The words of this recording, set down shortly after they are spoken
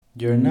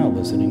You're now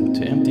listening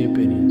to Empty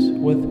Opinions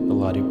with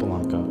Eladio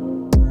Polanco.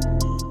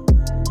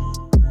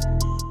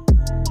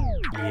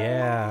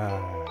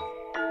 Yeah.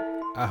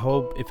 I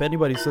hope, if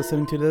anybody's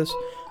listening to this,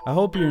 I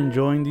hope you're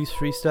enjoying these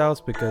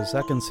freestyles because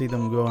I can see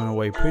them going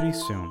away pretty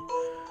soon.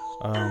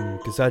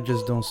 Because I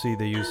just don't see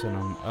the use in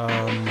them.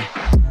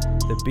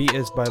 The beat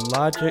is by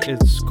Logic.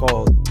 It's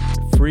called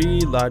Free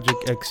Logic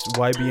X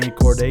YBN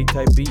Corday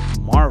type beat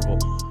Marvel.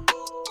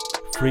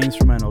 Free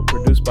instrumental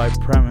produced by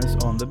Premise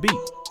on the beat.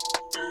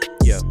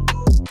 Yeah.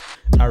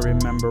 I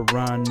remember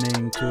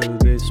running to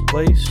this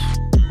place,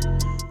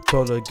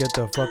 told her get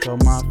the fuck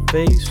out my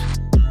face.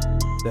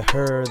 The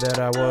her that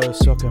I was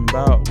talking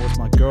about was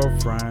my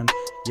girlfriend.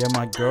 Yeah,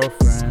 my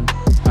girlfriend.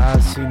 I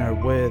seen her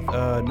with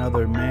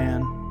another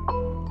man.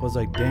 Was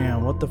like,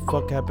 damn, what the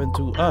fuck happened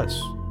to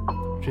us?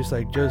 She's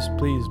like, just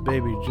please,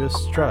 baby,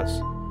 just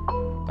trust.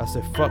 I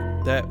said, fuck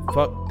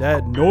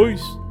that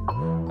noise.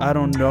 I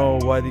don't know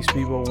why these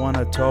people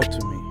wanna talk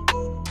to me.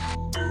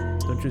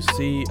 Don't you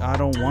see, I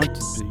don't want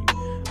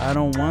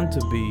to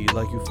be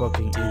like you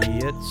fucking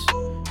idiots.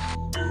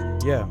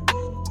 Yeah,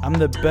 I'm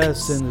the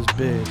best in this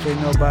bitch.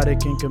 Ain't nobody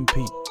can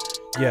compete.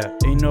 Yeah,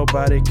 ain't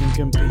nobody can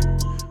compete.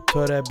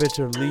 Tell that bitch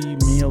to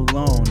leave me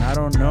alone. I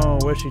don't know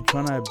where she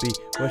tryna be,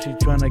 where she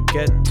tryna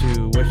get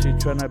to, where she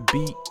tryna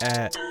be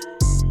at.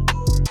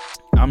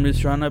 I'm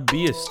just tryna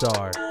be a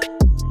star,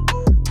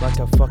 like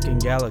a fucking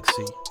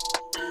galaxy.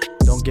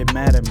 Don't get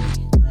mad at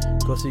me,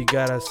 cause you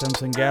got a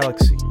Samsung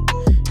Galaxy,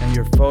 and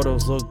your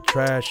photos look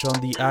trash on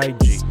the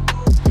IG.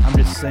 I'm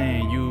just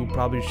saying, you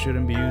probably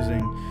shouldn't be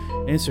using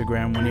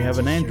Instagram when you have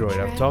an Android.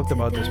 I've talked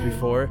about this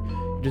before.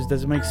 It just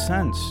doesn't make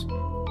sense.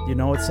 You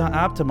know, it's not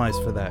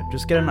optimized for that.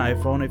 Just get an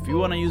iPhone. If you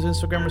want to use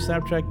Instagram or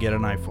Snapchat, get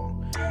an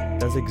iPhone.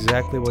 That's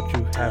exactly what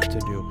you have to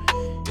do.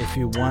 If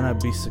you want to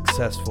be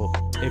successful,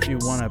 if you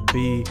want to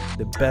be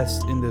the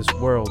best in this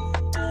world,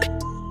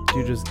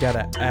 you just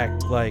gotta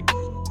act like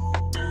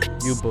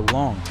you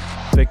belong.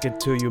 Fake it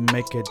till you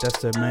make it. That's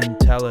the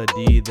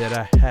mentality that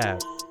I have.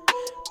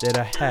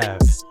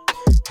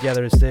 Yeah,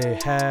 there's the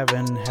have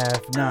and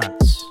have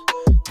nots.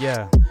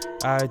 Yeah,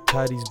 I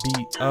tie these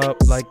beat up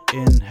like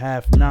in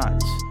half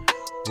knots.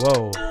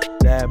 Whoa,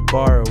 that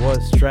bar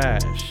was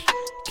trash.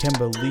 Can't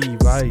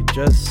believe I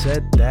just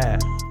said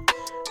that.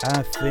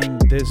 I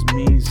think this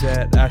means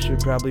that I should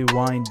probably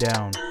wind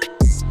down.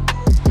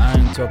 I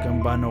ain't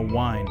talking about no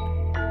wine.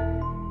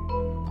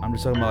 I'm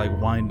just talking about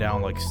like wind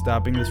down, like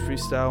stopping this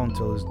freestyle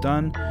until it's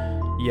done.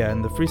 Yeah,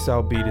 and the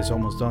freestyle beat is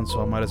almost done,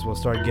 so I might as well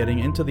start getting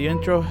into the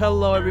intro.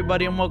 Hello,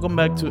 everybody, and welcome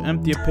back to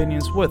Empty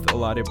Opinions with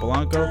Eladio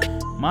Polanco.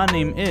 My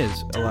name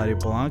is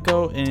Eladio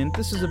Polanco, and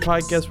this is a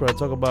podcast where I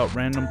talk about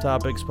random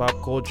topics,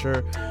 pop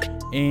culture,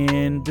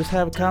 and just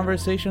have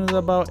conversations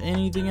about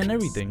anything and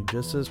everything.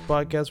 Just this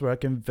podcast where I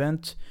can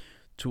vent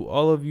to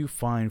all of you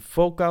fine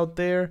folk out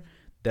there.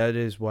 That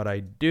is what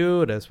I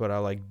do. That's what I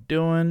like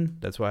doing.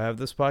 That's why I have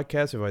this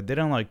podcast. If I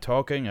didn't like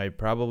talking, I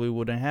probably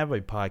wouldn't have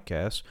a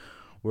podcast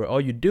where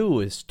all you do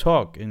is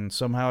talk and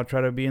somehow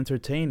try to be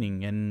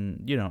entertaining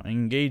and,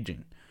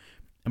 engaging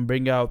and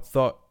bring out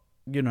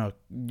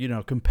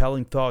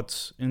compelling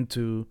thoughts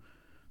into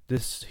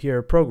this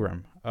here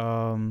program.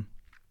 That's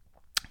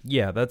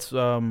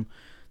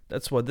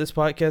what this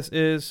podcast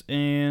is.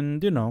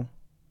 And,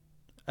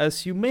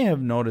 as you may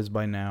have noticed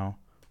by now,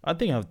 I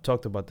think I've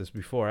talked about this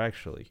before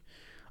actually.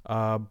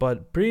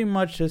 But pretty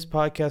much this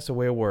podcast, the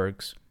way it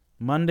works,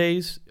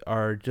 Mondays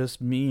are just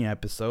me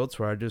episodes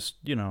where I just,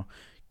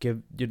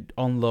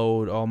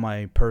 unload all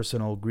my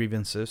personal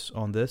grievances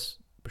on this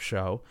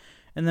show.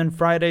 And then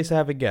Fridays I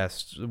have a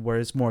guest where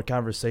it's more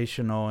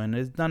conversational and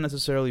it's not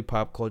necessarily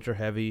pop culture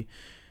heavy.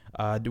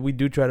 We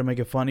do try to make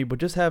it funny, but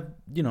just have,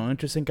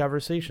 interesting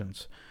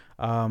conversations.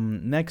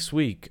 Next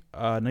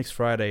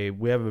Friday,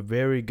 I have a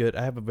very good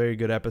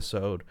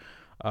episode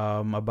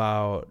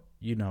about,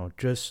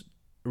 just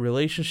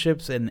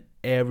relationships and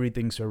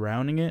everything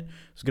surrounding it.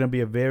 It's going to be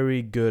a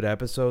very good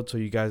episode, so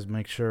you guys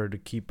make sure to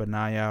keep an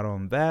eye out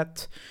on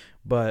that.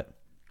 But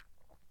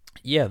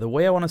yeah, the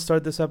way I want to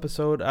start this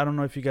episode, I don't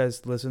know if you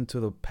guys listened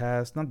to the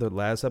past, not the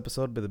last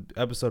episode, but the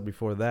episode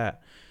before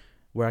that,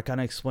 where I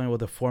kind of explain what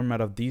the format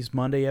of these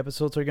Monday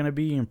episodes are going to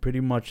be, and pretty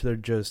much they're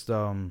just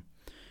I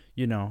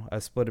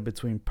split it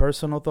between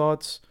personal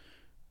thoughts,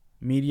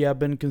 media I've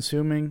been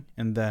consuming,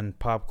 and then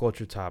pop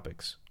culture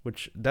topics.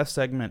 Which that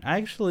segment,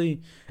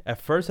 at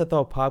first I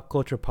thought Pop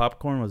Culture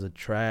Popcorn was a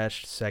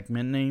trash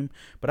segment name,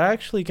 but I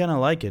actually kind of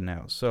like it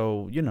now.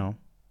 So,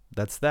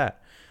 that's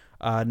that.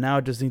 Now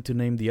I just need to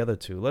name the other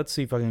two. Let's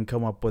see if I can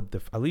come up with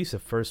at least the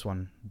first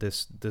one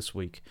this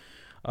week.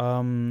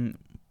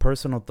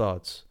 Personal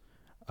thoughts.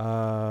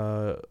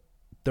 The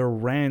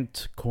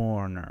Rant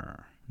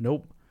Corner.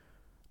 Nope.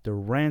 The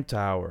Rant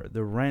Hour.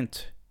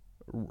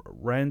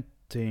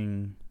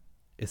 Renting.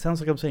 It sounds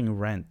like I'm saying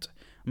rent.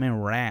 I mean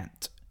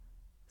rant.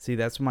 See,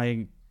 that's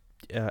my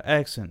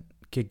accent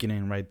kicking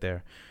in right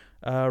there.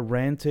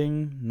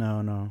 Ranting?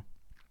 No.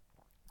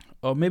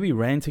 Oh, maybe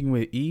ranting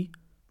with E?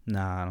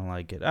 Nah, I don't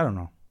like it. I don't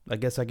know. I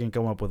guess I can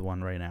come up with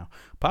one right now.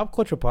 Pop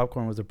Culture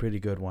Popcorn was a pretty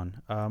good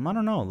one. I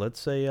don't know. Let's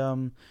say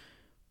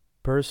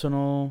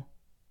personal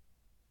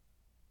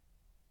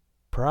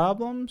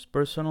problems,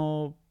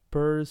 personal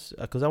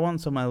because I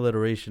want some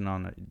alliteration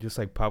on it, just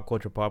like pop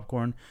culture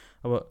popcorn.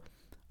 About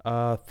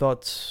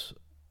thoughts,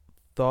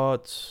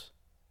 thoughts,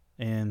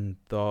 and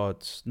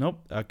thoughts.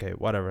 Nope. Okay,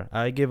 whatever.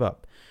 I give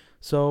up.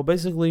 So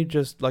basically,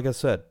 just like I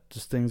said,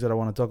 just things that I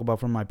want to talk about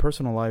from my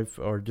personal life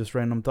or just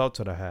random thoughts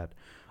that I had.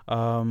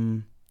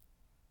 Um,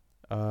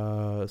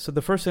 so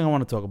the first thing I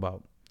want to talk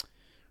about,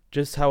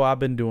 just how I've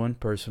been doing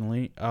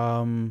personally.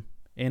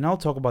 And I'll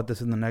talk about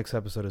this in the next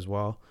episode as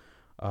well.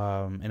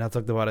 And I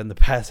talked about it in the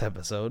past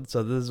episode.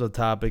 So this is a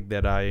topic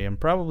that I am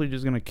probably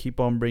just gonna keep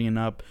on bringing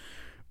up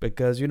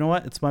because you know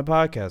what? It's my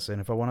podcast, and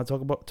if I want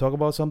to talk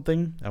about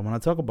something, I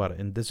want to talk about it.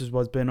 And this is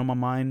what's been on my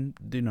mind.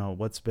 You know,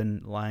 what's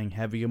been lying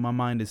heavy in my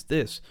mind is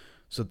this.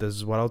 So this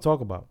is what I'll talk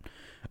about.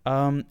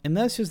 And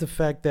that's just the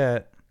fact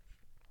that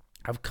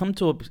I've come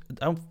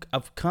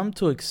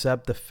to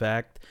accept the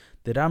fact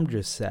that I'm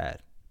just sad.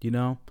 You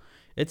know,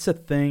 it's a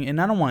thing, and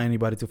I don't want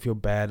anybody to feel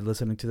bad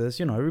listening to this.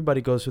 You know,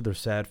 everybody goes through their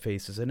sad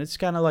phases, and it's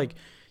kind of like,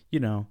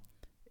 you know,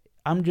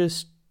 I'm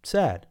just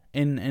sad,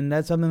 and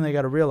that's something I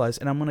got to realize.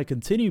 And I'm gonna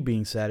continue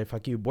being sad if I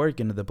keep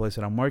working at the place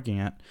that I'm working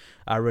at.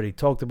 I already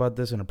talked about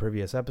this in a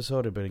previous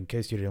episode, but in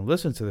case you didn't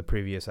listen to the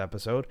previous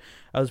episode,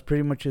 I was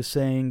pretty much just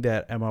saying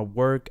that at my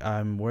work,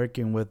 I'm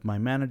working with my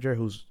manager,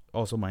 who's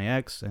also my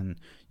ex, and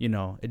you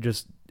know, it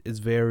just is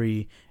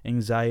very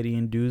anxiety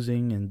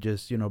inducing, and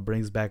just, you know,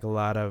 brings back a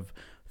lot of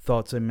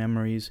thoughts and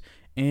memories.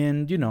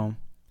 And you know,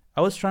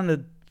 I was trying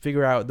to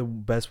figure out the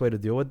best way to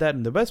deal with that,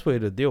 and the best way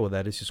to deal with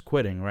that is just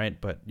quitting, right?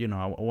 But you know,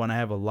 I want to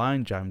have a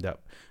line lined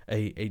up,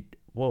 a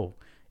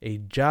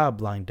job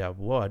lined up.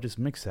 Whoa, I just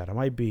mixed that. I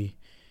might be,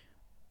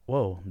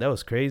 whoa, that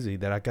was crazy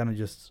that I kind of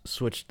just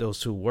switched those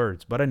two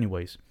words. But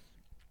anyways,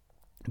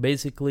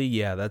 basically,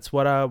 yeah, that's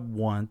what I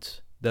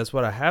want. That's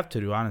what I have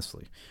to do,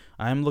 honestly.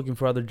 I am looking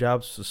for other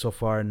jobs. So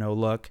far, no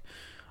luck.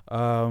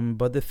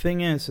 But the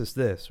thing is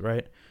this,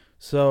 right?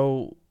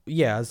 So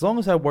yeah, as long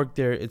as I work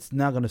there, it's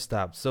not gonna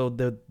stop. So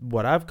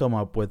what I've come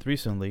up with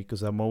recently,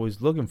 because I'm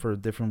always looking for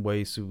different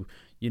ways to,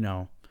 you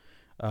know,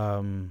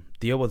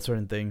 deal with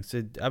certain things.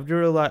 I've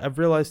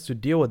realized to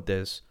deal with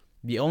this,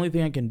 the only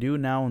thing I can do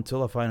now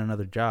until I find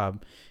another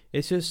job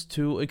is just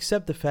to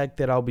accept the fact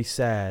that I'll be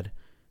sad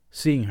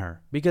seeing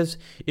her, because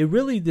it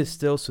really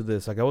distills to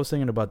this. Like I was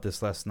thinking about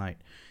this last night.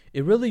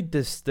 It really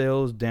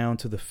distills down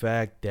to the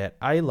fact that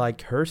I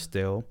like her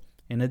still,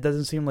 and it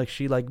doesn't seem like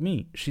she like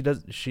me.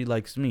 She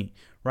likes me,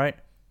 right?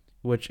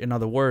 Which, in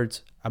other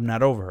words, I'm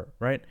not over her,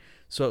 right?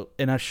 So,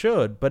 and I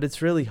should, but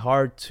it's really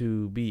hard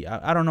to be.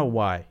 I don't know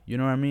why. You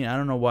know what I mean? I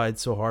don't know why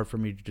it's so hard for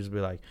me to just be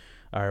like,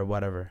 all right,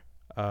 whatever.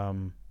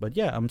 But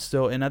yeah, I'm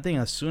still, and I think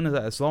as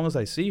long as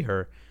I see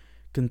her,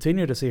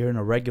 continue to see her on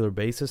a regular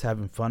basis,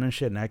 having fun and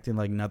shit, and acting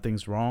like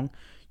nothing's wrong,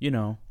 you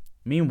know.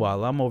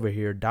 Meanwhile, I'm over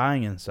here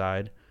dying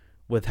inside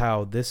with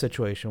how this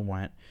situation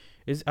went.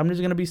 I'm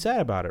just gonna be sad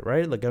about it,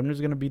 right? Like I'm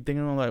just gonna be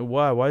thinking like,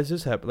 why is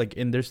this happening? Like,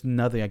 and there's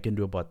nothing I can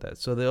do about that.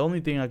 So the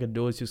only thing I can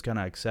do is just kind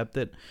of accept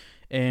it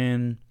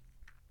and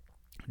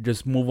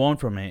just move on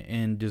from it,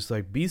 and just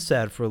like be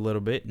sad for a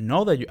little bit.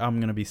 Know that I'm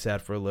gonna be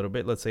sad for a little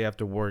bit. Let's say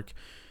after work,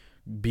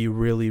 be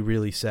really,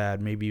 really sad,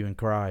 maybe even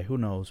cry. Who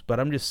knows? But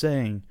I'm just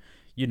saying,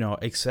 you know,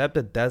 accept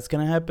that that's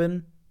gonna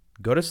happen.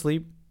 Go to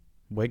sleep,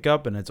 wake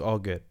up, and it's all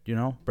good. You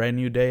know, brand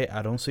new day.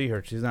 I don't see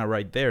her. She's not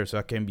right there, so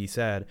I can't be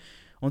sad.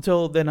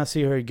 Until then, I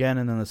see her again,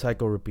 and then the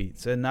cycle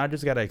repeats. And I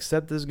just gotta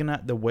accept this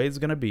the way it's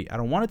gonna be. I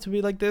don't want it to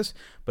be like this,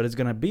 but it's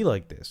gonna be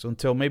like this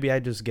until maybe I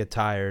just get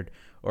tired,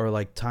 or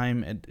like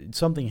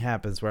something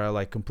happens where I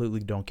like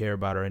completely don't care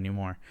about her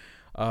anymore,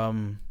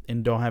 and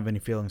don't have any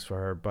feelings for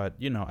her. But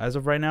you know, as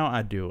of right now,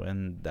 I do,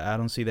 and I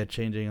don't see that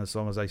changing as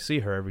long as I see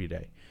her every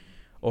day,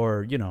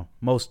 or you know,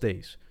 most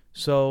days.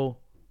 So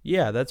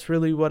yeah, that's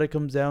really what it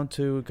comes down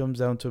to. It comes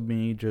down to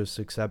me just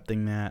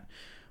accepting that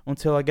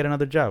until I get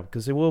another job,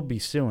 because it will be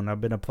soon. I've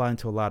been applying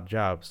to a lot of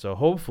jobs, so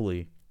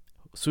hopefully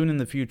soon in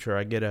the future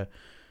I get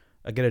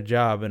a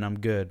job and I'm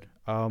good.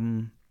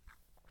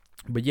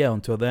 But yeah,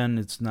 until then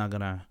it's not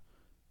gonna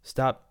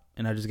stop,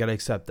 and I just gotta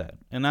accept that.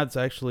 And that's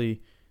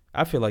actually,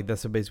 I feel like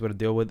that's the best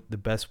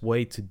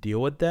way to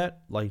deal with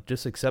that. Like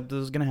just accept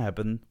this is gonna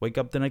happen. Wake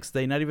up the next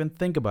day, not even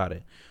think about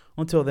it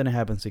until then it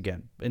happens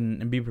again,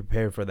 and be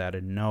prepared for that,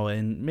 and know,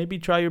 and maybe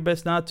try your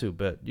best not to,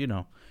 but you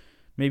know,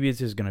 maybe it's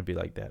just gonna be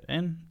like that.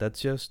 And that's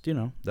just, you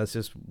know, that's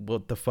just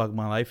what the fuck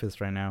my life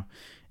is right now.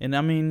 And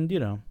I mean, you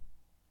know,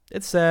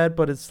 it's sad,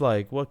 but it's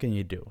like, what can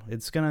you do?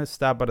 It's gonna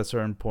stop at a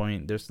certain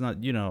point. There's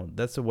not, you know,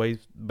 that's the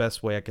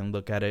best way I can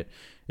look at it.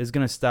 It's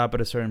gonna stop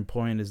at a certain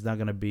point. It's not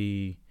gonna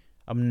be,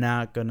 I'm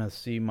not gonna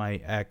see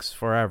my ex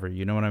forever.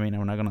 You know what I mean?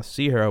 I'm not gonna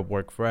see her at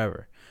work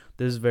forever.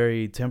 This is a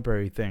very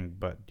temporary thing,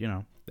 but you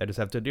know, I just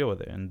have to deal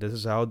with it, and this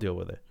is how I'll deal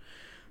with it.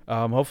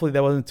 Hopefully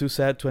that wasn't too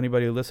sad to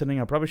anybody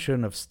listening. I probably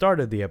shouldn't have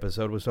started the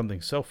episode with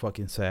something so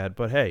fucking sad,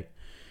 but hey,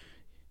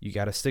 you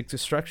gotta stick to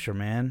structure,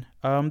 man.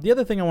 The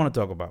other thing I want to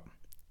talk about,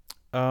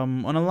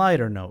 on a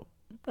lighter note,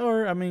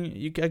 or I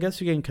mean, I guess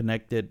you can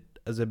connect it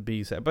as a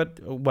B-side, but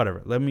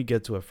whatever. Let me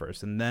get to it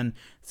first, and then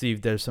see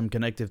if there's some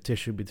connective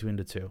tissue between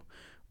the two.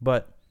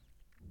 But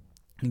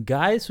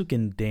guys who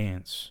can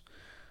dance,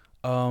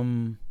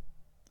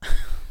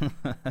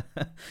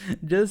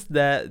 just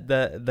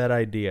that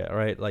idea,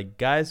 right? Like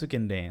guys who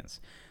can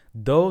dance,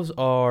 those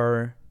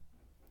are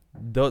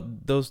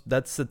those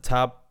that's the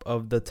top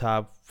of the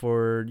top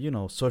for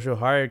social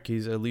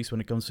hierarchies, at least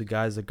when it comes to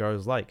guys that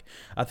girls like.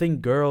 I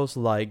think girls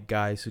like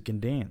guys who can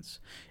dance,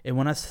 and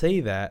when I say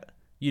that,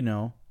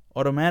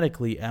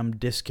 automatically I'm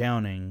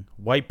discounting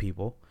white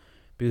people,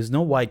 because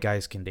no white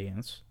guys can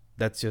dance.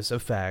 That's just a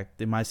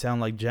fact. It might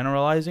sound like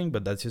generalizing,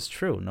 but that's just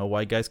true. No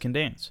white guys can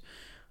dance.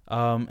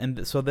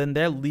 So then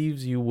that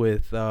leaves you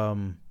with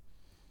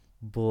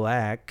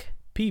black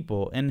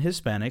people and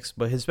Hispanics,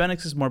 but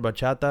Hispanics is more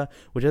bachata,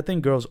 which I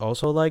think girls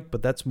also like,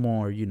 but that's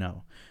more,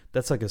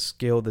 that's like a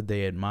skill that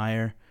they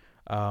admire.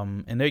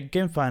 And they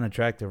can find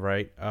attractive,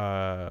 right?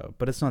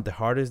 But it's not the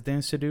hardest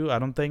dance to do, I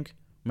don't think.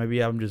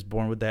 Maybe I'm just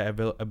born with that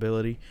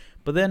ability.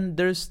 But then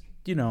there's,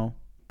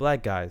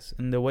 black guys,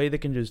 and the way they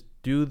can just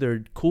do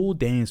their cool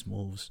dance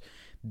moves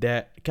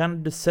that kind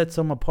of just sets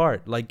them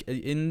apart. Like,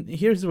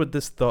 here's what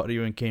this thought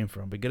even came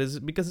from, because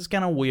it's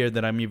kind of weird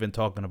that I'm even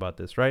talking about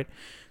this, right?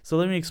 So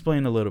let me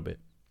explain a little bit.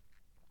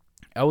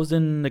 I was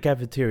in the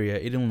cafeteria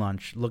eating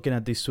lunch, looking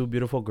at these two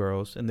beautiful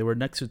girls, and they were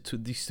next to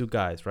these two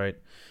guys, right?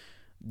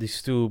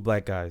 These two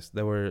black guys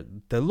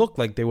that looked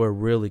like they were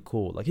really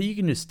cool. Like, you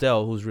can just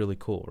tell who's really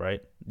cool,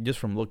 right? Just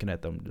from looking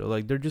at them.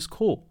 They're just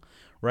cool,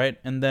 right?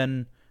 And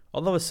then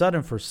all of a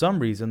sudden, for some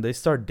reason, they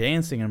start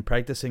dancing and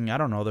practicing, I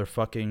don't know, their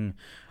fucking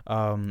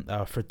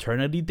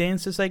fraternity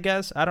dances, I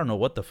guess. I don't know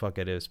what the fuck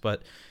it is,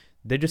 but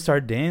they just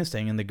start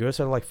dancing, and the girls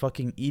are like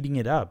fucking eating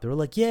it up. They were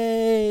like,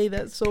 yay,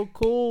 that's so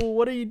cool.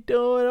 What are you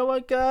doing? Oh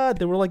my God.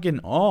 They were like in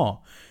awe.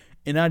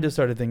 And I just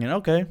started thinking,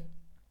 okay,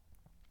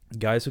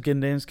 guys who can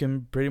dance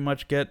can pretty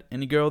much get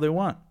any girl they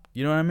want.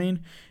 You know what I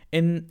mean?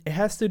 And it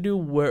has to do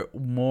with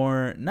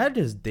more, not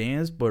just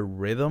dance, but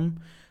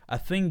rhythm. I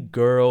think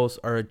girls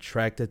are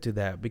attracted to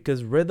that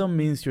because rhythm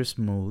means you're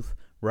smooth,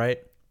 right?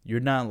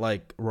 You're not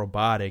like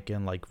robotic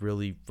and like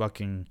really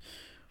fucking,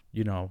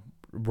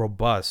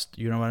 robust.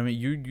 You know what I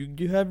mean?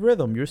 You have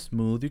rhythm. You're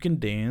smooth. You can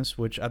dance,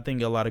 which I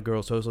think a lot of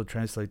girls also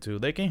translate to.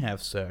 They can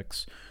have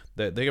sex.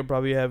 They can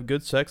probably have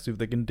good sex if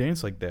they can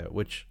dance like that,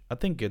 which I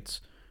think it's,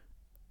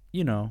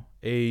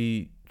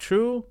 a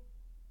true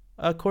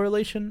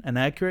correlation, an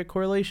accurate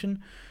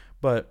correlation.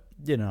 But,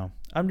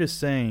 I'm just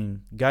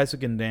saying guys who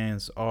can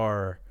dance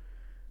are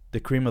the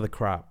cream of the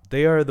crop.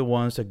 They are the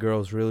ones that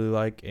girls really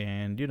like,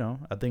 and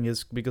I think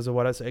it's because of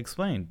what I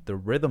explained, the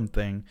rhythm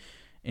thing,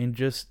 and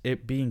just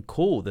it being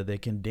cool that they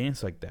can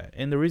dance like that.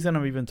 And the reason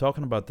I'm even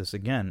talking about this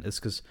again is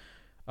because,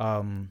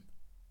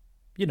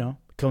 it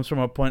comes from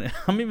a point.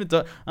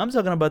 I'm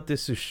talking about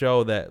this to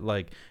show that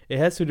like it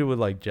has to do with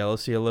like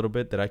jealousy a little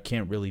bit, that I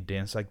can't really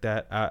dance like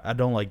that. I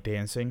don't like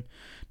dancing,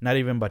 not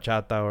even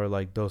bachata or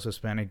like those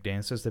Hispanic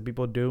dances that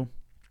people do,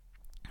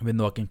 even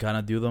though I can kind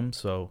of do them.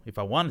 So if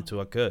I wanted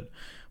to, I could.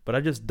 But I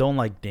just don't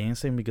like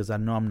dancing because I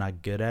know I'm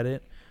not good at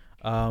it.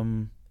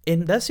 And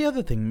that's the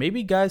other thing.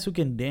 Maybe guys who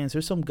can dance,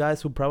 there's some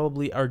guys who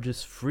probably are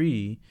just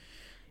free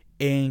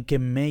and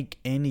can make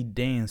any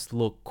dance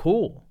look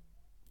cool.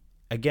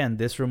 Again,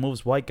 this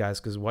removes white guys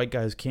because white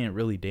guys can't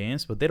really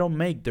dance, but they don't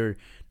make their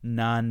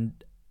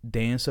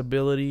non-dance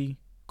ability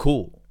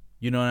cool.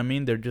 You know what I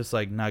mean? They're just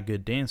like not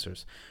good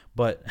dancers.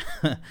 But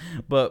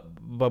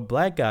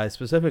black guys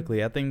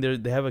specifically, I think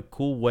they have a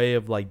cool way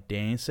of like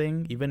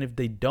dancing, even if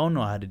they don't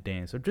know how to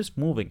dance or just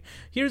moving.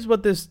 Here's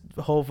what this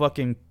whole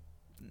fucking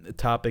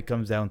topic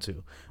comes down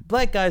to.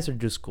 Black guys are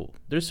just cool.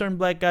 There's certain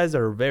black guys that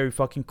are very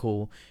fucking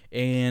cool,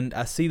 and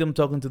I see them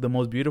talking to the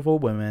most beautiful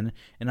women,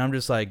 and I'm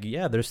just like,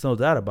 yeah, there's no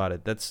doubt about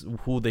it. That's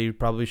who they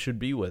probably should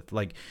be with.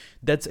 Like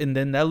and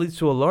then that leads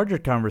to a larger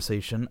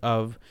conversation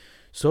of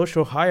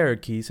social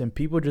hierarchies and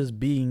people just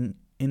being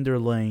in their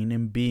lane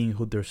and being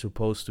who they're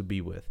supposed to be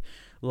with.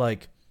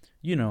 Like,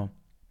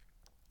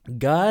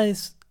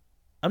 guys,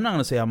 I'm not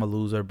going to say I'm a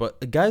loser,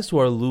 but guys who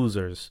are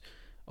losers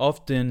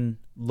often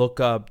look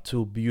up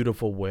to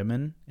beautiful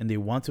women and they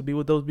want to be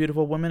with those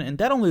beautiful women. And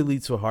that only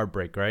leads to a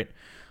heartbreak, right?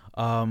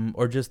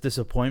 Or just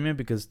disappointment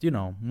because,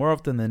 more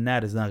often than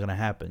not, it's not going to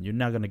happen. You're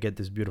not going to get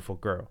this beautiful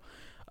girl.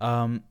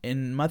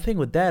 And my thing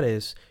with that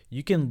is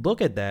you can look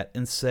at that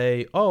and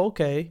say, oh,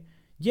 okay,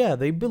 yeah,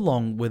 they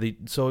belong with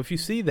it. So if you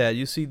see that,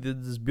 you see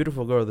this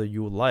beautiful girl that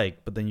you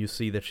like, but then you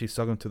see that she's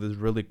talking to this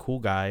really cool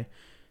guy,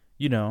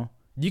 you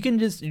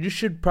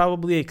should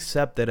probably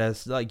accept it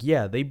as like,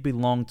 yeah, they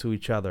belong to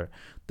each other.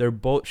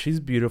 She's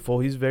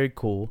beautiful, he's very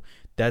cool.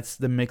 That's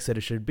the mix that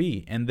it should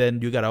be. And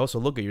then you got to also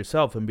look at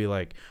yourself and be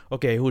like,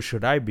 okay, who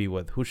should I be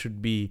with? Who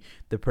should be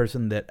the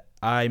person that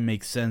I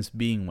make sense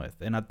being with?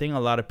 And I think a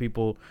lot of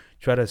people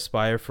try to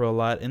aspire for a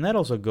lot. And that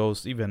also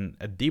goes even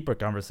a deeper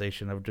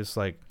conversation of just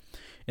like,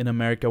 in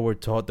America, we're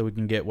taught that we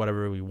can get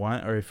whatever we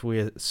want, or if we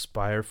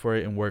aspire for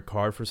it and work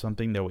hard for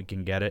something, that we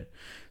can get it.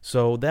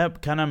 So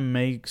that kind of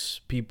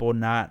makes people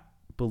not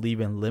believe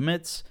in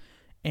limits.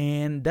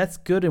 And that's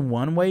good in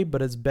one way,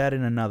 but it's bad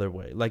in another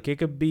way. Like, it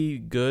could be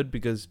good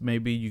because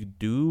maybe you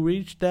do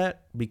reach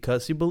that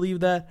because you believe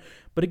that,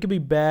 but it could be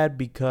bad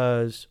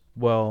because,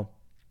 well,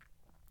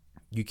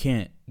 you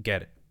can't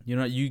get it.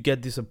 You get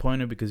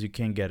disappointed because you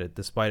can't get it,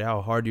 despite how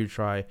hard you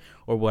try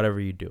or whatever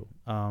you do.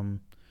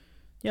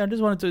 Yeah, I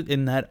just wanted to,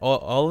 in that,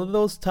 all of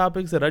those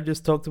topics that I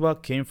just talked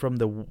about came from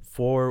the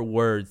 4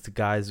 words,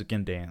 guys who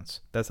can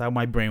dance. That's how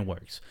my brain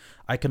works.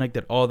 I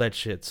connected all that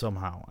shit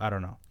somehow. I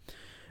don't know.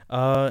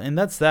 And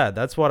that's that.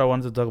 That's what I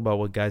wanted to talk about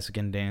with guys who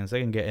can dance.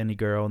 They can get any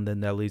girl, and then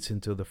that leads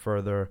into the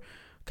further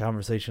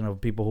conversation of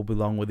people who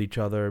belong with each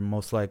other.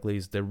 Most likely,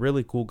 is the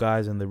really cool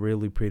guys and the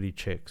really pretty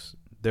chicks.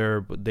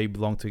 They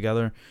belong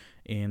together,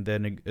 and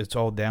then it's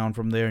all down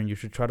from there. And you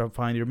should try to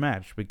find your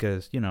match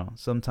because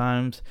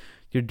sometimes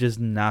you're just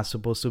not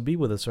supposed to be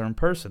with a certain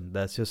person.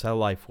 That's just how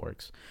life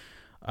works.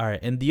 All right,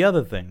 and the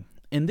other thing,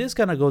 and this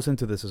kind of goes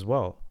into this as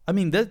well. I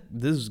mean,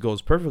 this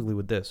goes perfectly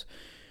with this.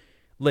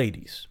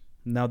 Ladies.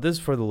 Now, this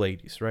is for the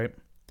ladies, right?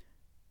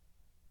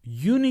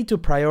 You need to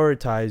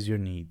prioritize your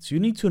needs. You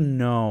need to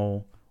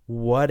know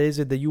what is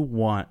it that you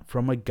want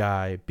from a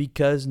guy,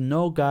 because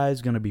no guy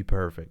is going to be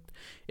perfect.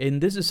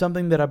 And this is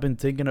something that I've been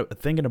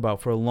thinking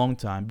about for a long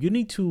time. You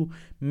need to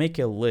make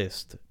a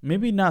list.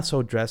 Maybe not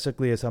so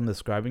drastically as I'm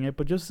describing it,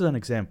 but just as an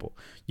example.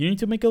 You need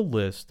to make a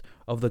list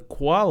of the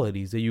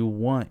qualities that you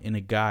want in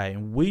a guy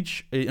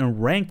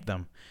and rank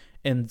them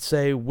and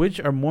say which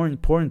are more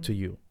important to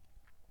you.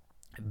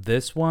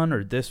 This one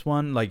or this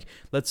one. Like,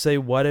 let's say,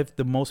 what if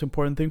the most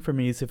important thing for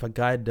me is if a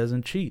guy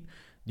doesn't cheat?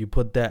 You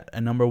put that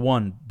at number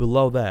 1.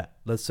 Below that,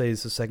 let's say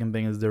it's the second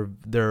thing is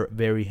they're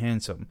very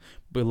handsome.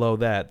 Below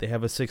that, they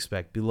have a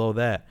 6-pack. Below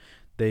that,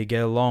 they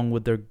get along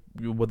with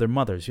their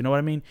mothers. You know what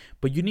I mean?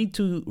 But you need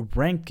to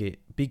rank it,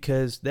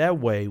 because that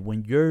way,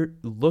 when you're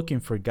looking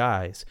for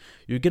guys,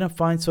 you're gonna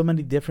find so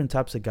many different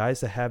types of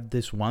guys that have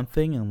this one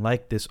thing and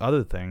like this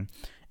other thing,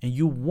 and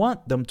you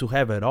want them to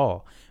have it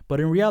all. But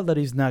in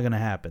reality, it's not going to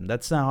happen.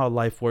 That's not how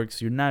life works.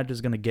 You're not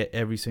just going to get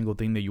every single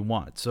thing that you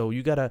want. So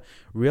you got to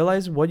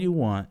realize what you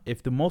want.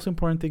 If the most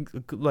important thing,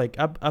 like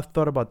I've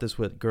thought about this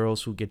with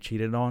girls who get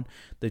cheated on.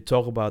 They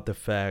talk about the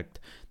fact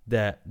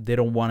that they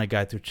don't want a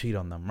guy to cheat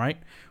on them, right?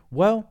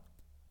 Well,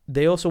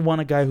 they also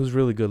want a guy who's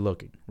really good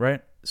looking,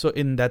 right?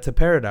 And that's a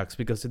paradox,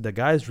 because if the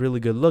guy is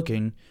really good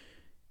looking,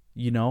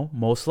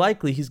 most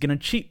likely he's going to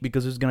cheat,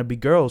 because there's going to be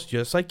girls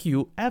just like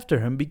you after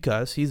him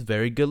because he's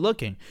very good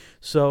looking.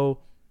 So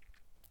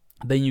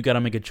then you got to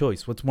make a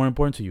choice. What's more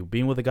important to you?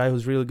 Being with a guy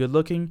who's really good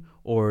looking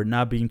or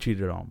not being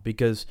cheated on?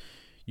 Because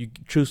you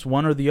choose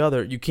one or the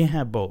other. You can't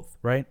have both,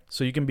 right?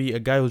 So you can be a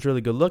guy who's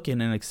really good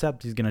looking and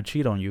accept he's going to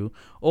cheat on you,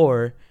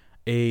 or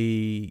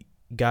a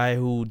guy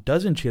who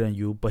doesn't cheat on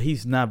you, but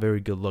he's not very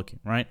good looking,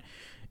 right?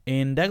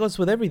 And that goes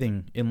with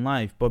everything in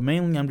life. But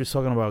mainly I'm just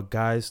talking about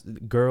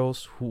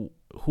girls who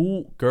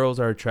girls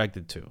are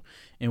attracted to,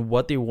 and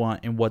what they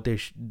want, and what they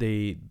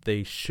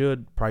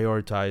should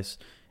prioritize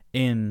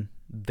in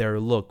their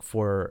look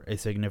for a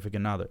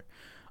significant other.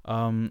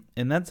 And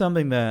that's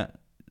something that,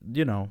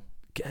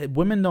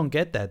 women don't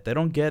get that. They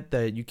don't get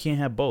that you can't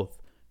have both.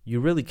 You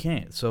really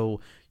can't.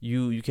 So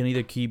you can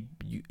either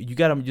you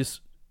got to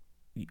just,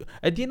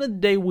 at the end of the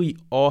day, we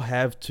all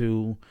have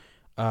to,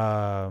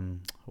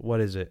 what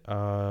is it?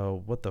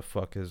 What the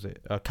fuck is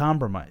it?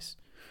 Compromise.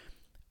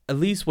 At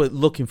least with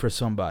looking for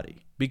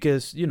somebody.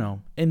 Because,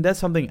 and that's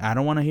something I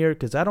don't want to hear,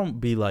 because I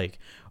don't be like,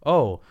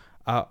 oh,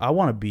 I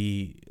want to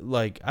be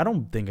like, I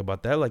don't think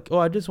about that. Like, oh,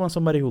 I just want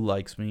somebody who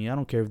likes me. I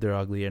don't care if they're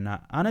ugly or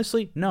not.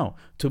 Honestly, no.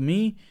 To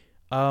me,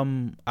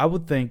 I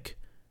would think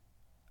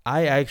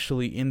I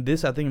think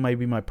it might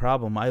be my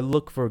problem. I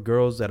look for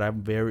girls that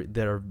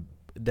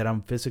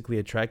I'm physically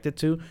attracted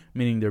to,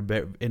 meaning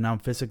and I'm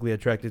physically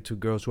attracted to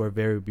girls who are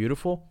very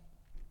beautiful.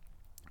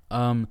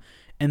 And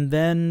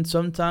then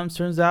sometimes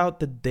turns out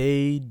that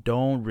they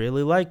don't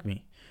really like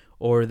me,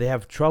 or they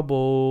have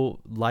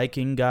trouble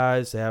liking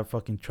guys. They have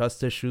fucking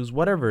trust issues,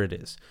 whatever it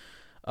is.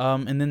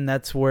 And then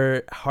that's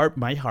where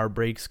my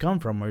heartbreaks come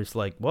from, where it's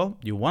like, well,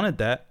 you wanted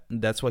that.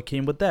 That's what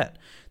came with that.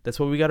 That's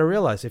what we got to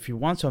realize. If you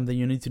want something,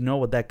 you need to know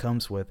what that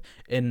comes with,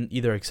 and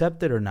either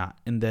accept it or not.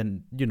 And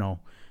then,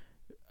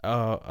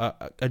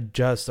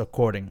 adjust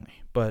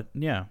accordingly. But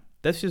yeah,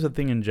 that's just a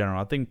thing in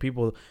general. I think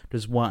people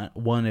just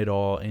want it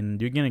all,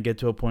 and you're going to get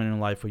to a point in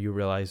life where you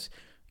realize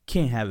you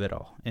can't have it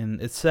all.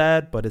 And it's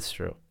sad, but it's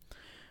true.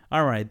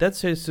 All right,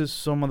 that's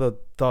just some of the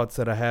thoughts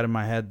that I had in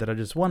my head that I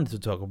just wanted to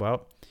talk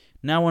about.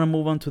 Now I want to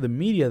move on to the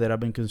media that I've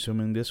been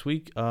consuming this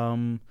week.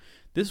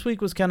 This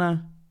week was kind of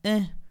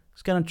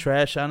it's kind of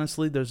trash,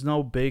 honestly. There's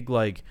no big,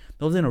 there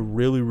wasn't a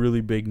really,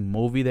 really big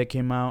movie that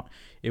came out.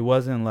 It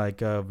wasn't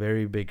like a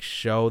very big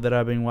show that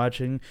I've been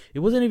watching. It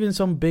wasn't even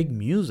some big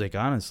music,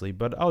 honestly,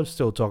 but I'll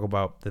still talk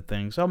about the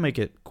things. I'll make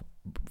it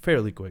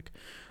fairly quick.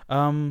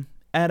 Ad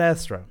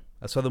Astra.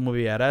 I saw the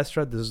movie Ad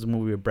Astra. This is the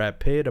movie with Brad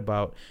Pitt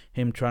about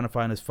him trying to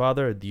find his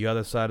father at the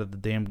other side of the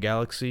damn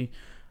galaxy.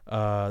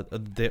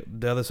 The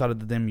other side of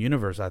the damn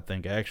universe, I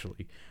think,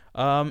 actually.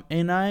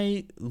 And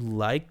I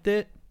liked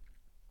it.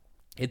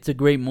 It's a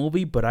great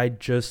movie, but I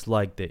just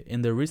liked it.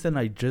 And the reason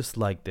I just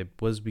liked it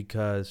was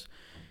because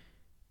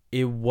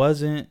it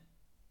wasn't.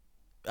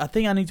 I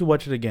think I need to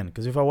watch it again,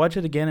 because if I watch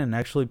it again and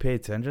actually pay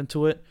attention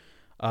to it,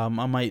 I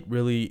might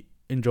really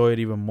enjoy it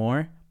even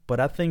more. But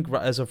I think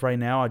as of right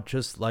now, I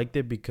just liked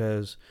it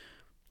because,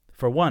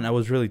 for one, I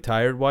was really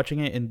tired watching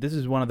it, and this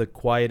is one of the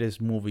quietest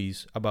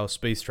movies about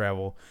space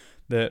travel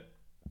that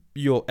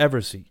you'll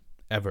ever see,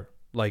 ever.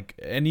 Like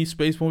any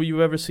space movie you've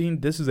ever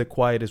seen, this is the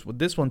quietest. With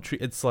this one,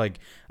 it's like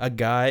a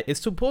guy.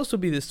 It's supposed to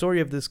be the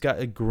story of this guy,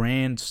 a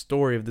grand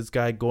story of this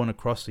guy going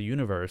across the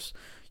universe,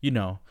 you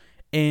know.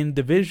 And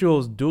the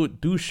visuals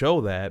do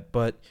show that,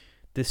 but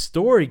the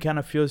story kind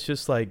of feels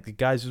just like the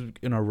guys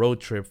in a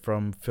road trip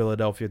from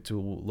Philadelphia to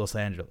Los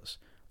Angeles.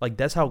 Like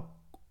that's how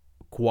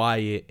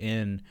quiet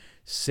and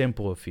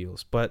simple it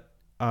feels. But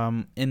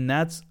and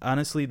that's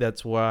honestly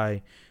that's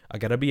why I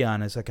gotta be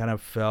honest. I kind of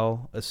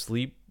fell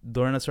asleep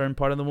during a certain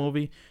part of the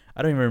movie.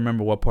 I don't even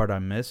remember what part I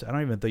missed. I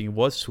don't even think it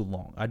was too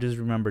long. I just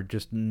remember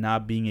just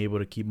not being able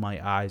to keep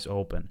my eyes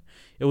open.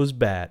 It was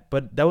bad,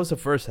 but that was the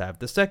first half.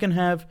 The second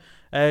half,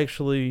 I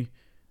actually,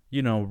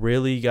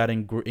 really got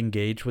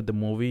engaged with the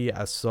movie.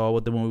 I saw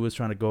what the movie was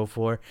trying to go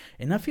for,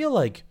 and I feel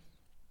like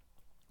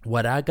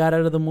what I got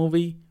out of the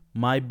movie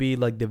might be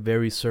like the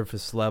very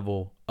surface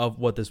level of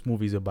what this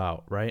movie's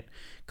about, right?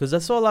 Because I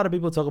saw a lot of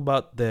people talk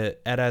about the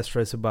Ad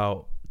Astra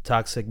about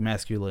toxic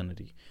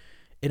masculinity,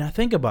 and I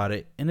think about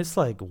it, and it's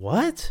like,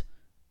 what?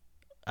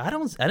 I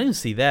didn't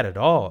see that at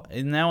all,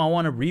 and now I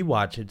want to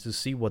rewatch it to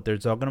see what they're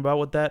talking about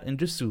with that, and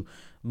just to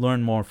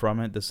learn more from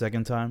it the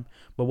second time.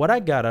 But what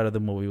I got out of the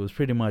movie was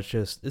pretty much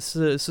just it's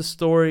a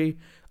story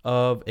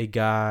of a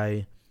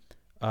guy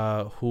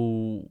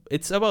who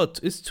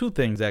it's two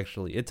things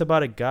actually. It's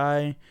about a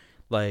guy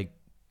like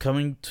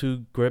coming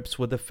to grips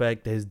with the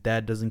fact that his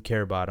dad doesn't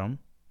care about him,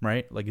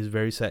 right? Like he's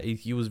very sad.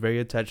 He was very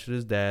attached to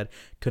his dad.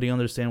 Couldn't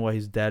understand why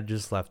his dad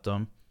just left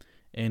him,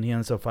 and he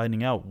ends up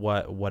finding out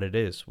what it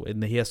is,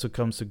 and he has to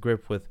come to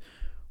grip with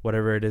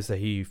whatever it is that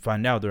he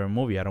find out during a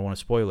movie. I don't want to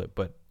spoil it,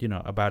 but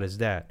about his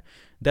dad.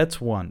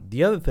 That's one.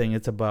 The other thing,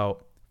 it's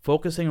about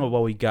focusing on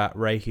what we got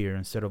right here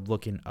instead of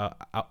looking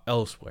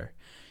elsewhere.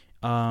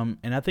 And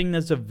I think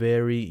that's a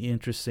very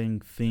interesting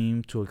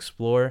theme to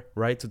explore,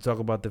 right? To talk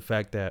about the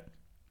fact that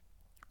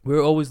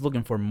we're always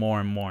looking for more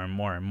and more and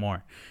more and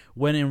more.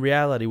 When in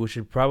reality, we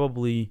should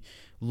probably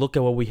look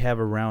at what we have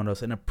around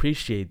us and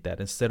appreciate that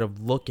instead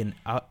of looking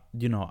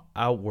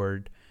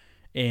outward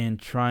and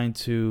trying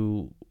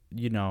to,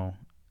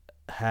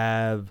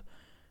 have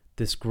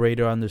this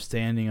greater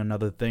understanding on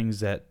other things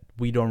that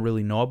we don't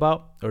really know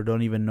about or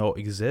don't even know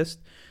exist.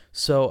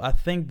 So I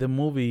think the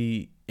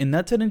movie, and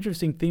that's an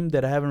interesting theme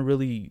that I haven't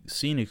really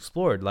seen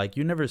explored. Like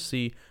you never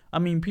see,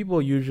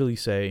 people usually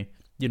say,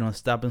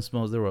 stop and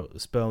smell the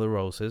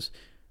roses,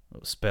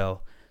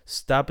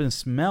 stop and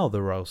smell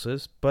the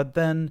roses, but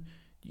then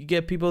you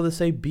get people that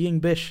say be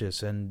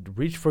ambitious and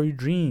reach for your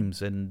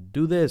dreams and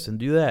do this and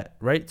do that,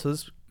 right? So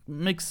it's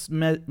mixed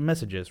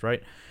messages,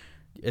 right?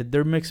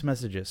 They're mixed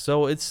messages.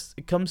 So it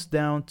comes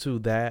down to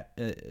that.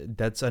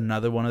 That's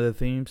another one of the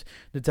themes.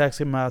 The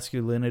toxic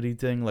masculinity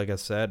thing, like I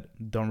said,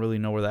 don't really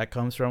know where that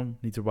comes from.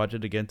 Need to watch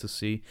it again to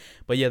see.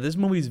 But yeah, this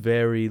movie's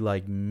very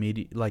like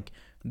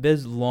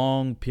there's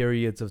long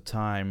periods of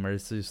time where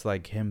it's just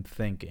like him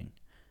thinking,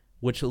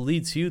 which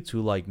leads you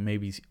to like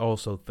maybe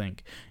also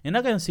think. And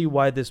I can see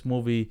why this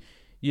movie,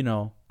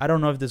 I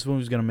don't know if this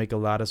movie's going to make a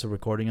lot as a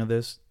recording of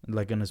this,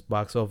 like in its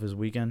box office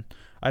weekend.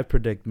 I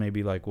predict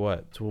maybe like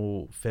what,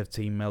 to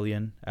 15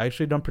 million. I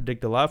actually don't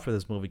predict a lot for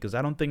this movie because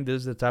I don't think this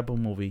is the type of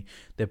movie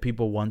that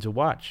people want to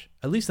watch,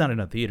 at least not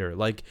in a theater.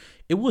 Like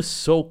it was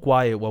so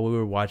quiet while we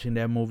were watching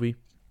that movie.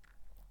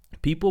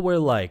 People were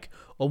like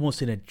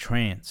almost in a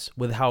trance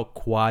with how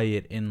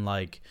quiet and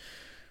like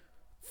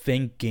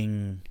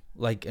thinking,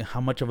 like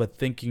how much of a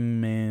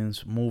thinking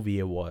man's movie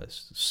it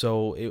was.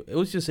 So it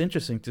was just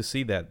interesting to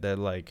see that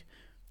like,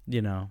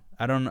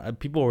 I don't know,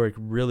 people were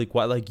really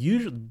quiet, like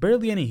usually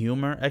barely any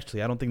humor.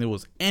 Actually, I don't think there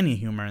was any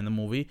humor in the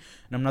movie,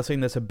 and I'm not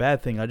saying that's a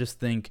bad thing. I just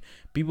think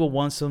people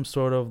want some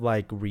sort of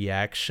like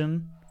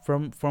reaction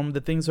from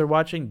the things they're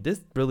watching.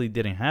 This really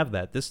didn't have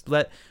that.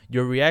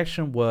 Your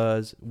reaction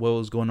was what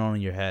was going on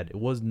in your head. It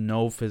was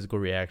no physical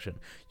reaction.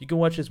 You can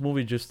watch this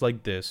movie just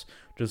like this,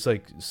 just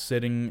like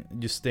sitting,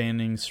 just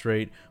standing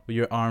straight with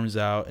your arms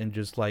out and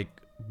just like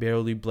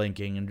barely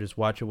blinking, and just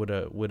watch it with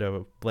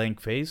a blank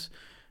face,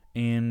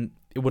 and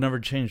it would never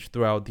change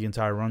throughout the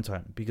entire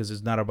runtime because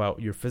it's not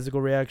about your physical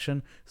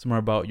reaction. It's more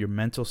about your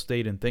mental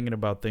state and thinking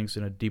about things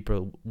in a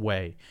deeper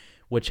way,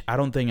 which I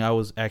don't think I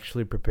was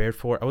actually prepared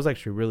for. I was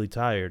actually really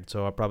tired,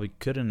 so I probably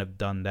couldn't have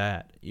done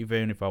that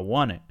even if I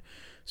wanted.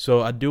 So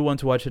I do want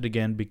to watch it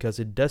again because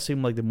it does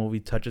seem like the movie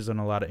touches on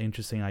a lot of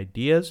interesting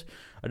ideas.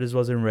 I just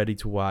wasn't ready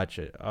to watch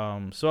it.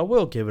 So I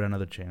will give it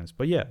another chance.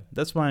 But yeah,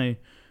 that's my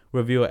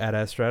review of Ad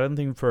Astra. I don't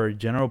think for a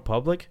general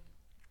public,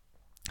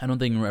 I don't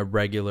think a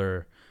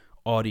regular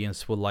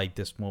audience will like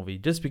this movie,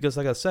 just because,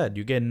 like I said,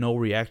 you get no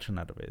reaction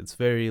out of it. It's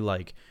very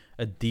like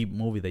a deep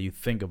movie that you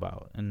think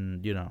about,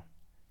 and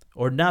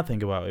or not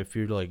think about if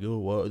you're like, oh,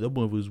 well, that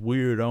movie was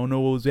weird. I don't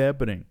know what was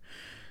happening.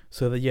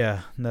 So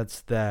yeah,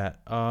 that's that.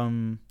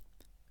 And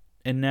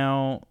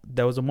now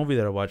that was a movie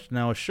that I watched.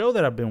 Now a show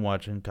that I've been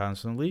watching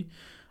constantly,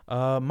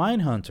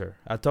 Mindhunter.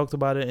 I talked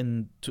about it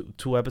in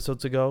two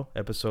episodes ago.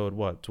 Episode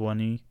what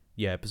 20?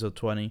 Yeah, episode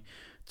 20.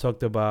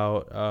 Talked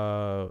about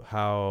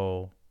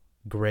how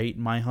great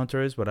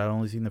Mindhunter is, but I'd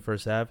only seen the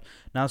first half.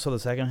 Now I saw the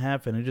second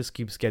half, and it just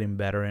keeps getting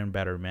better and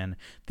better, man.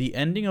 The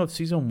ending of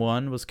season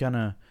 1 was kind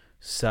of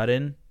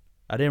sudden.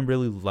 I didn't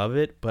really love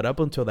it, but up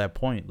until that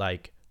point,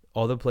 like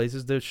all the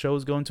places the show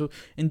is going to,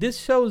 and this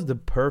show is the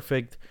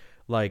perfect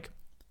like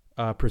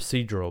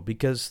procedural,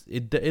 because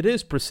it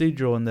is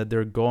procedural in that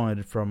they're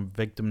going from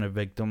victim to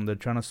victim. They're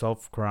trying to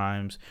solve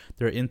crimes.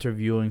 They're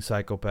interviewing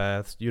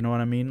psychopaths. You know what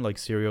I mean? Like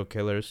serial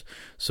killers.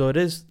 So it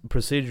is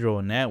procedural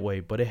in that way,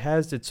 but it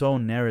has its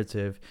own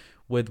narrative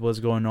with what's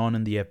going on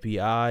in the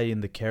FBI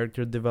and the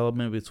character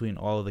development between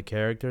all of the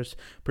characters.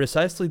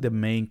 Precisely the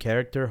main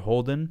character,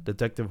 Holden,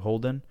 Detective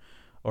Holden,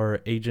 or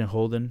Agent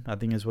Holden, I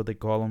think is what they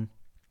call him.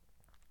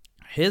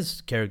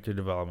 His character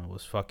development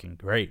was fucking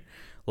great.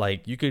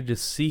 Like, you could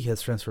just see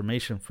his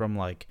transformation from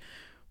like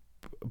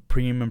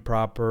prim and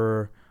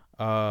proper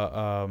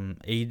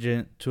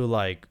agent to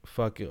like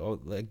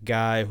fucking like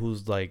guy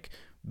who's like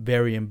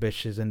very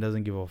ambitious and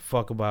doesn't give a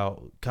fuck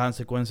about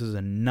consequences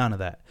and none of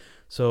that.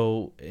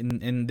 So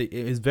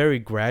it's very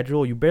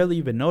gradual. You barely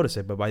even notice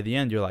it, but by the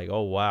end you're like,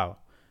 oh wow,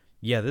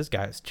 yeah, this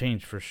guy's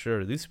changed for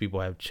sure. These people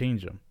have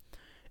changed him.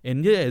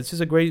 And yeah, it's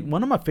just a great,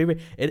 one of my favorite.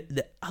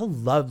 I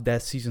love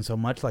that season so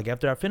much. Like,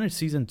 after I finished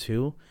season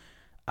 2,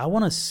 I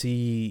want to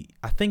see.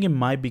 I think it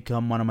might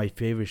become one of my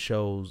favorite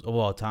shows of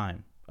all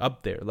time.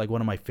 Up there, like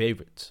one of my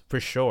favorites for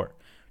sure.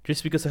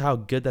 Just because of how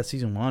good that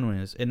season 1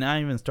 was. And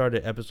I even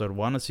started episode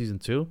 1 of season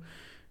 2.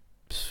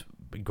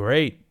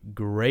 Great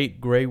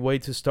way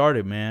to start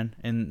it, man.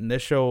 And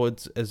this show,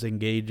 it's as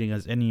engaging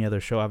as any other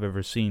show I've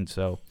ever seen.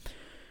 So,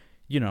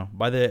 you know,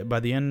 by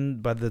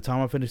the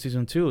time I finish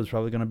season 2, it's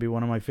probably gonna be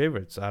one of my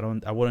favorites.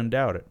 I wouldn't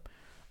doubt it.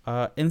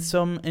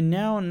 And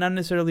now, not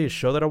necessarily a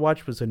show that I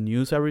watched, but some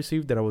news I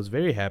received that I was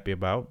very happy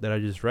about, that I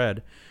just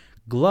read.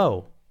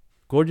 Glow,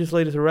 Gorgeous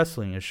Ladies of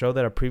Wrestling, a show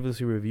that I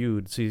previously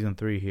reviewed, season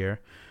 3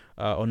 here,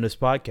 on this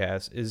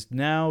podcast, is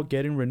now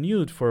getting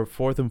renewed for a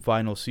 4th and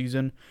final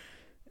season.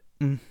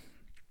 And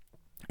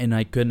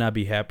I could not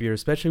be happier,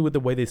 especially with the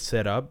way they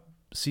set up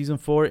season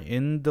 4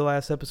 in the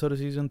last episode of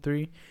season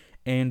 3.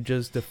 And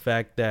just the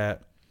fact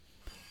that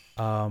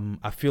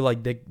I feel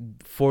like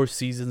 4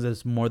 seasons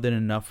is more than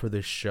enough for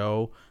this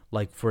show.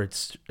 Like, for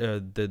its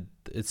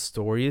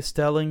story is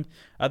telling,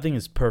 I think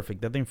it's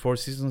perfect. I think 4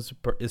 seasons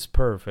is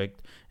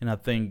perfect, and I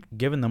think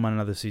giving them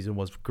another season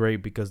was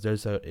great, because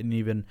there's an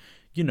even,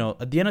 you know,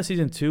 at the end of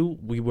season 2,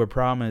 we were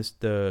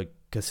promised the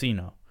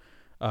casino,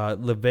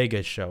 La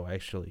Vegas show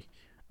actually,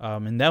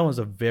 and that was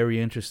a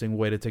very interesting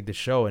way to take the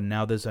show. And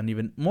now there's an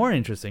even more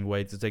interesting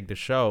way to take the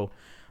show.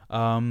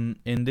 And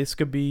this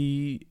could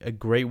be a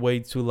great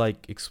way to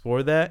like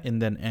explore that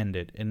and then end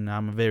it. And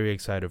I'm very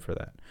excited for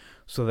that.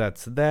 So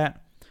that's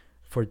that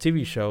for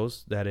TV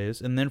shows, that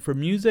is. And then for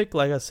music,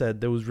 like I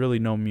said, there was really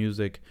no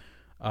music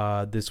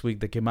this week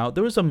that came out.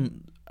 There were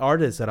some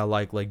artists that I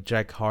like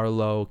Jack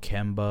Harlow,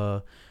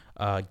 Kemba,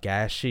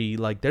 Gashi.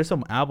 Like, there's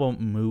some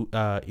album,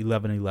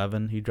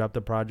 1111. He dropped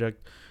a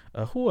project.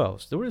 Who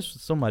else? There was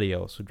somebody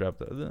else who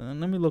dropped.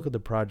 Let me look at the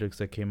projects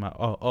that came out.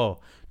 Oh,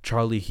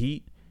 Charlie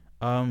Heat.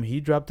 He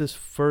dropped his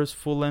first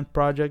full-length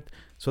project.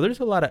 So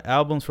there's a lot of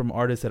albums from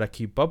artists that I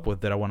keep up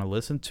with that I want to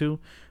listen to,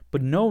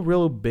 but no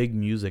real big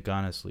music,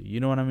 honestly. You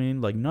know what I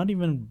mean? Like, not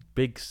even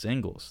big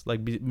singles.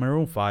 Like,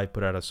 Maroon 5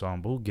 put out a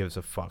song, but who gives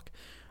a fuck?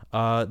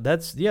 So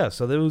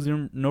there was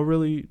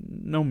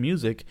no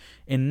music.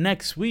 And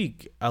next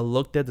week, I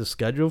looked at the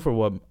schedule for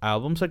what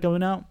albums are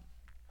coming out.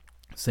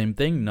 Same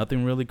thing,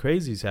 nothing really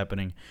crazy is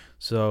happening.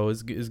 So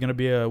it's going to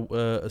be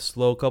a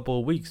slow couple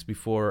of weeks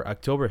before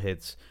October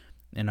hits.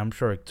 And I'm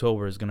sure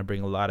October is going to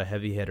bring a lot of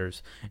heavy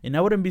hitters. And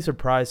I wouldn't be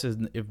surprised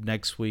if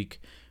next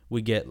week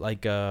we get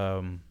like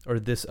or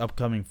this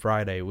upcoming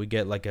Friday we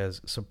get like a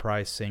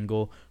surprise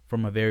single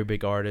from a very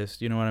big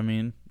artist. You know what I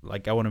mean?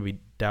 Like, I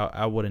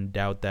wouldn't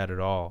doubt that at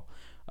all.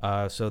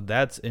 So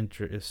that's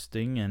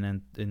interesting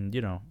and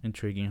you know,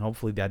 intriguing.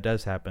 Hopefully that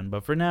does happen.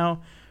 But for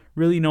now,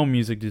 really no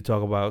music to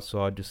talk about, so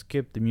I'll just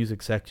skip the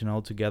music section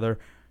altogether.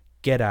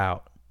 Get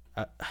Out.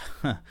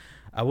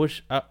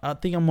 I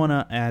think I'm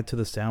gonna add to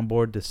the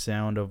soundboard the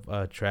sound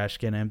of trash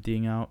can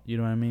emptying out. You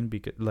know what I mean?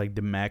 Because, like,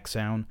 the Mac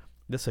sound.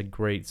 That's a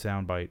great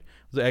sound bite.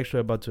 I was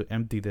actually about to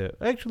empty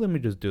Actually, let me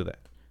just do that.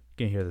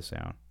 You can hear the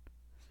sound.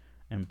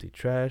 Empty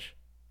trash.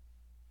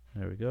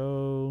 There we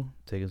go.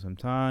 Taking some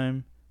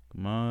time.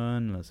 Come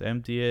on, let's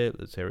empty it.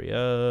 Let's hurry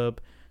up.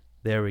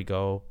 There we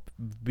go.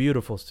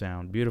 Beautiful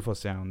sound. Beautiful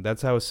sound.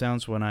 That's how it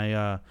sounds when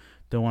I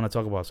don't want to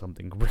talk about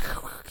something.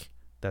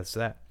 That's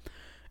that.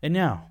 And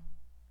now,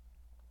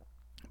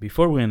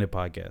 before we end the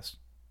podcast,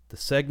 the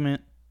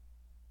segment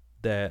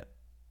that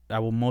I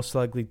will most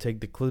likely take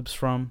the clips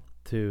from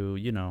to,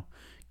 you know,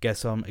 get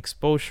some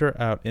exposure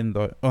out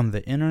on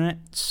the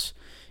internet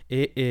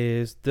It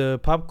is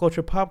the pop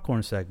culture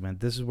popcorn segment.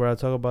 This is where I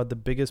talk about the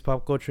biggest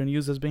pop culture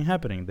news that's been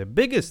happening. The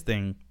biggest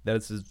thing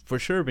that's for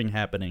sure been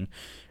happening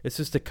is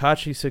this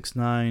Tekashi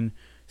 6ix9ine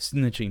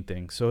snitching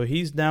thing. So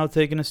he's now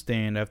taking a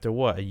stand after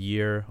what, a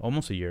year,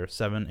 almost a year,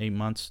 7, 8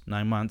 months,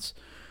 9 months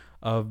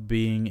of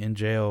being in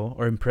jail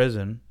or in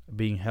prison,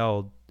 being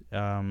held.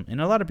 And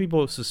a lot of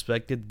people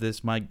suspected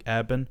this might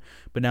happen,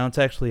 but now it's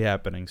actually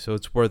happening, so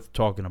it's worth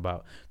talking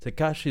about.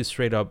 Tekashi is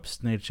straight up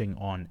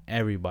snitching on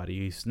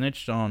everybody. He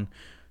snitched on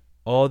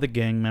all the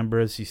gang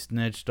members. He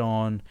snitched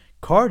on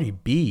Cardi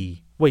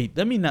B. Wait,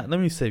 let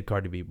me say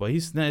Cardi B, but he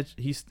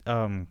snitched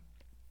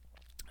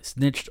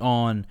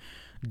on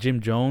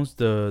Jim Jones,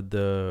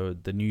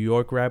 the New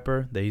York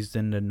rapper that he's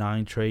in the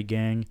 9 Trey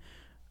gang.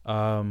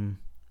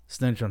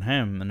 Snitch on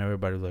him, and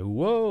everybody's like,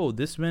 whoa,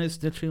 this man is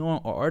snitching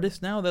on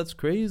artists now? That's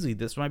crazy.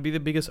 This might be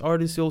the biggest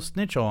artist he'll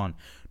snitch on.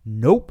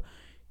 Nope.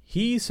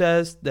 He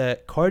says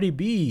that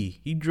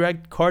he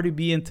dragged Cardi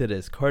B into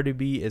this. Cardi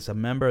B is a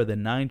member of the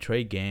 9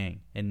 Trey gang.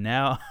 And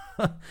now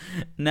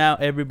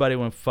everybody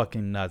went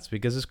fucking nuts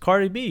because it's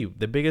Cardi B,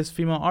 the biggest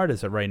female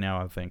artist right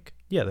now, I think.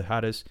 Yeah, the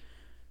hottest.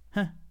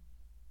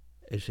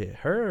 Is it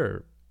her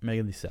or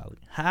Megan Thee Stallion?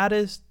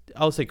 Hottest?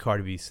 I'll say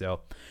Cardi B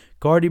still.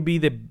 Cardi B,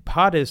 the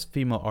hottest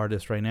female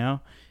artist right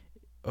now,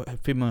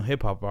 female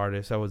hip hop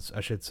artist,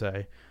 I should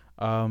say,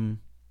 or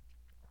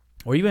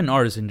even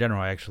artist in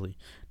general, actually.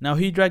 Now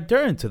he dragged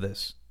her into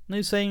this. And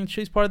he's saying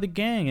she's part of the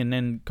gang, and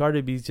then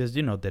Cardi B's just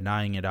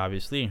denying it,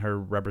 obviously, and her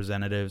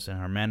representatives and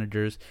her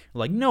managers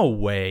like, no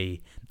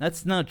way,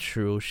 that's not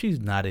true.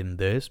 She's not in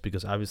this,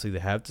 because obviously they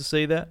have to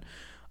say that.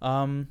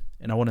 And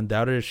I wouldn't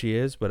doubt it if she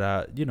is, but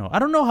I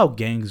don't know how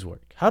gangs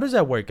work. How does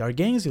that work? Are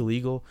gangs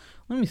illegal?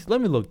 Let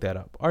me look that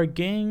up. Are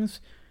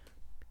gangs?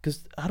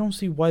 Because I don't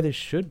see why they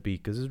should be.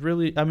 Because it's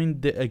really,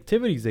 the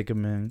activities they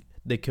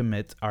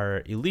commit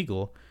are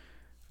illegal.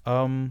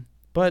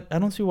 But I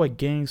don't see why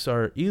gangs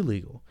are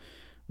illegal.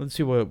 Let's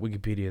see what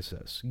Wikipedia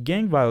says.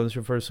 Gang violence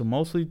refers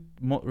mostly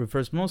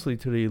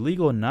to the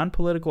illegal and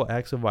non-political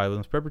acts of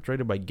violence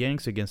perpetrated by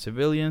gangs against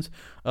civilians,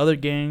 other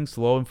gangs,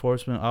 law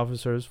enforcement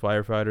officers,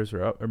 firefighters,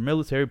 or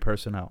military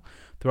personnel.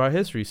 Throughout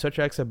history, such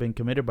acts have been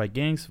committed by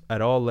gangs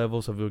at all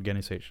levels of the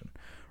organization.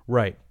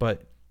 Right,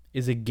 but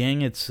is a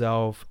gang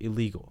itself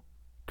illegal?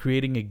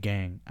 Creating a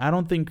gang. I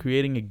don't think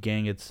creating a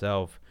gang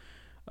itself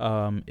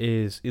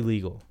is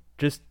illegal.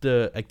 Just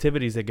the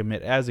activities they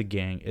commit as a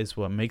gang is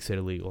what makes it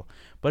illegal.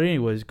 But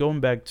anyways, going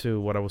back to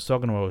what I was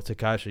talking about with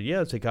Tekashi.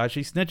 Yeah,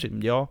 Tekashi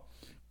snitching, y'all.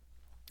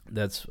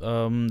 That's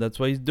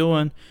what he's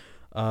doing.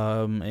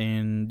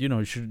 And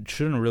you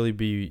shouldn't really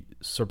be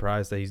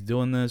surprised that he's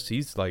doing this.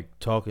 He's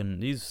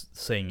he's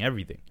saying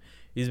everything.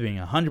 He's being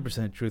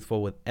 100%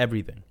 truthful with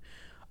everything.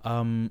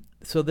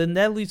 So then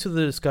that leads to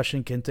the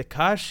discussion: can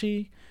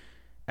Tekashi,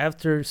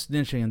 after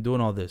snitching and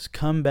doing all this,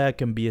 come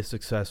back and be a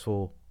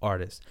successful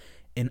artist?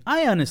 And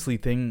I honestly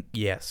think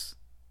yes.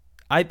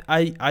 I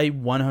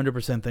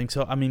 100% think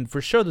so. For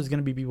sure there's going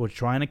to be people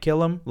trying to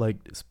kill him.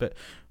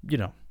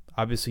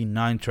 Obviously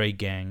 9 Trey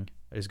gang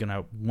is going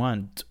to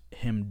want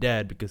him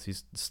dead because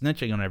he's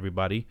snitching on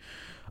everybody.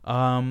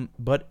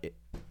 But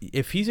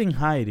if he's in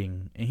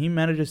hiding and he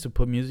manages to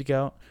put music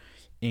out,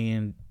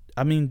 and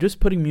just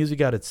putting music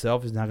out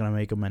itself is not going to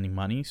make him any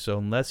money. So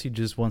unless he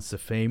just wants the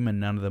fame and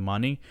none of the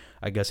money,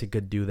 I guess he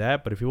could do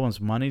that. But if he wants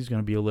money, it's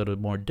going to be a little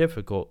more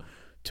difficult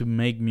to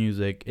make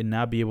music and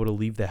not be able to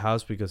leave the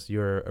house because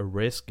you're a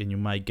risk and you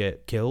might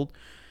get killed.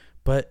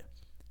 But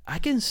I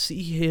can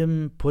see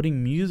him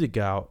putting music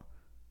out,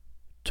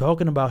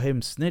 talking about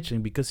him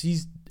snitching, because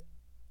here's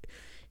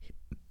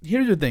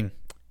the thing.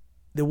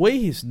 The way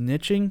he's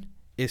snitching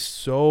is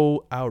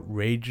so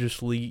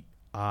outrageously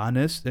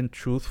honest and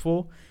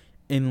truthful,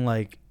 and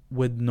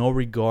with no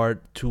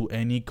regard to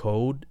any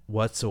code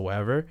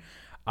whatsoever.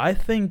 I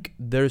think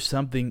there's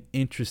something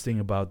interesting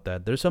about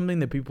that. There's something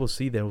that people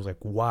see that was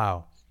like,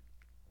 wow,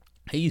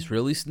 he's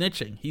really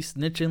snitching. He's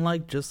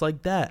snitching just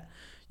like that.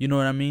 You know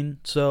what I mean?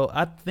 So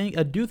I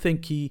do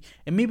think he,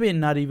 and maybe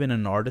not even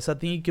an artist, I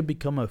think he could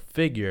become a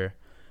figure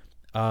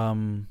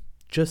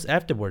just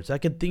afterwards. I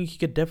could think he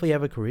could definitely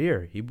have a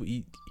career.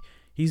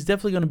 He's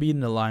definitely going to be in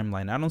the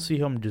limelight. I don't see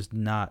him just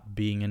not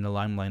being in the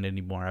limelight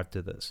anymore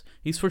after this.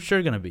 He's for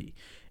sure going to be.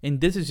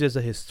 And this is just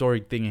a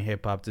historic thing in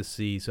hip-hop to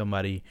see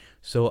somebody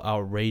so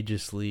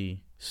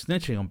outrageously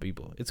snitching on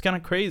people. It's kind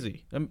of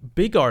crazy.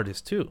 Big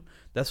artist, too.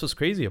 That's what's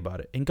crazy about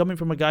it. And coming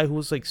from a guy who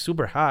was,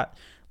 super hot,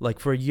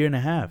 for a year and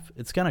a half.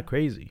 It's kind of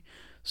crazy.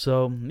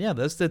 So, yeah,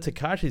 that's the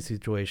Tekashi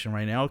situation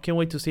right now. I can't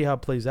wait to see how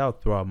it plays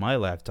out throughout my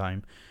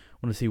lifetime.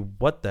 I want to see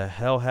what the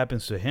hell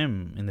happens to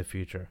him in the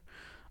future.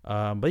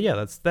 But yeah,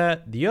 that's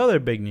that. The other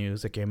big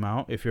news that came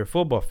out, if you're a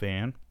football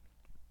fan,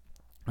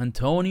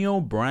 Antonio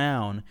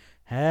Brown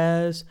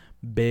has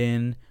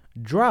been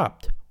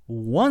dropped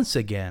once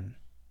again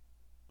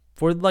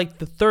for the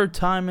third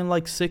time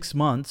in 6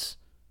 months,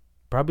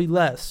 probably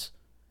less.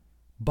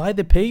 by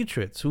the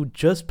Patriots, who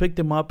just picked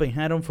him up and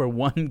had him for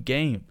one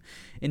game.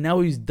 And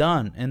now he's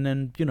done. And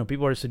then,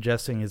 people are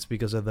suggesting it's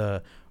because of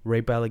the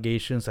rape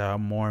allegations, how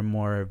more and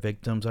more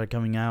victims are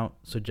coming out,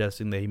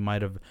 suggesting that he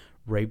might have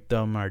raped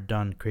them or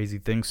done crazy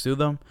things to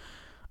them.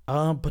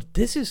 But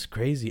this is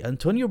crazy.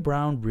 Antonio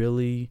Brown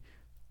really...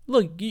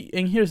 Look,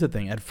 and here's the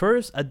thing. At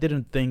first, I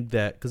didn't think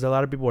that... Because a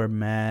lot of people were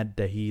mad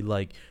that he,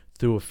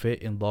 threw a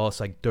fit and lost,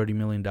 $30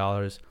 million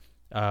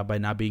by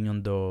not being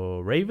on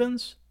the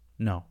Ravens.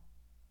 No.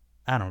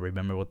 I don't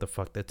remember what the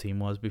fuck that team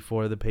was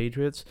before the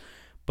Patriots.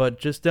 But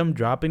just them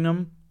dropping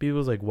them, people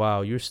was like,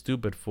 wow, you're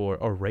stupid for...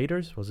 Or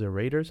Raiders? Was it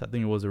Raiders? I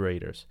think it was the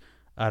Raiders.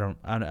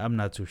 I'm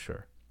not too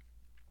sure.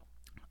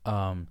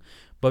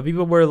 But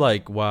people were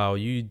like, wow,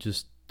 you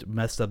just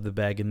messed up the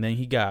bag. And then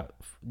he got,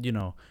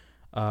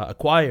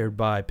 acquired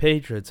by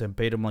Patriots and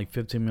paid him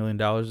 $15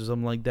 million or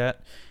something like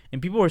that.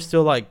 And people were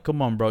still like,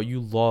 come on, bro,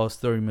 you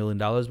lost $30 million.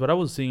 But I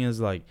was seeing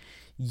is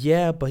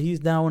yeah, but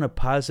he's now on a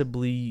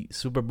possibly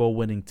Super Bowl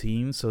winning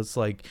team. So it's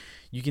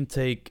you can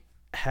take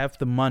half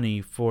the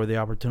money for the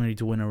opportunity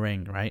to win a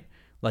ring, right?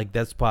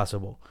 That's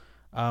possible.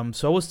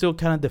 So I was still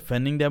kind of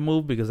defending that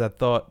move because I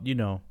thought,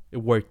 it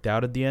worked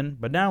out at the end.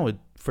 But now it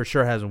for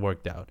sure hasn't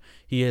worked out.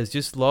 He has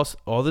just lost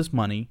all this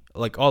money,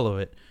 all of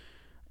it.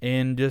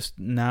 And just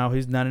now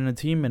he's not in a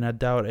team, and I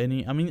doubt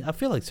any. I mean, I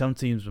feel like some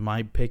teams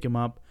might pick him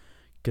up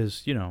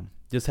because,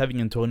 just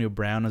having Antonio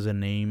Brown as a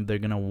name, they're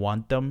gonna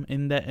want them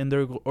in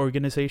their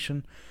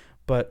organization.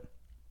 But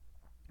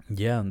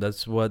yeah,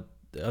 that's what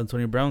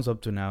Antonio Brown's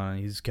up to now, and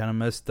he's kind of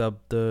messed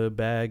up the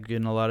bag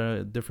in a lot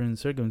of different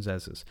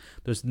circumstances.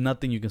 There's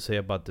nothing you can say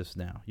about this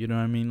now. You know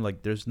what I mean?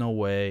 There's no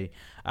way.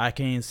 I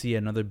can't see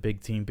another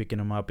big team picking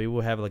him up. It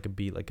will have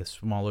a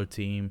smaller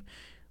team.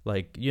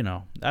 I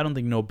don't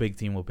think no big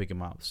team will pick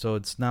him up. So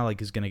it's not like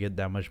he's gonna get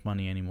that much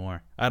money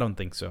anymore. I don't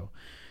think so.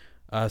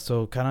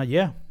 So kind of,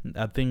 yeah,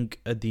 I think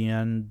at the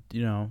end,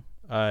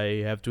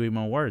 I have to eat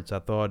my words. I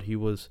thought he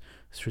was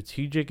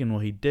strategic in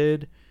what he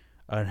did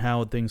and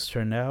how things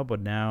turned out, but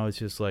now it's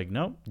just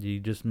nope, he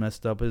just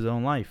messed up his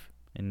own life,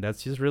 and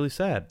that's just really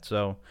sad.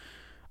 So,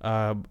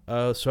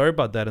 sorry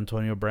about that,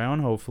 Antonio Brown.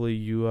 Hopefully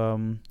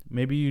you,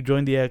 maybe you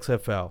join the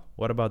XFL.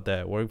 What about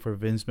that? Work for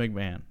Vince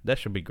McMahon. That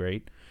should be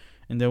great.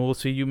 And then we'll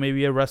see you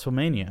maybe at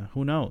WrestleMania.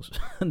 Who knows?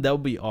 That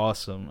would be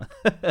awesome.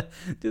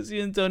 To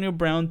see Antonio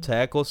Brown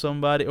tackle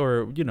somebody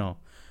or,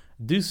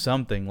 do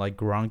something like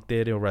Gronk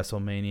did at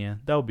WrestleMania.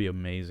 That would be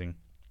amazing.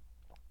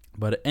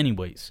 But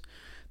anyways,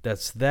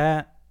 that's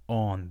that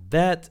on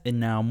that.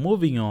 And now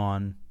moving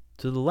on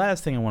to the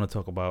last thing I want to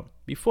talk about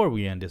before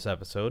we end this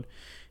episode.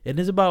 It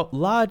is about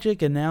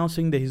Logic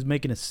announcing that he's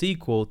making a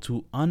sequel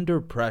to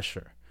Under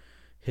Pressure.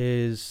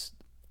 His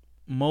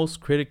most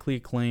critically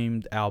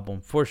acclaimed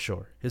album for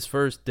sure. His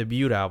first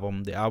debut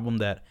album, the album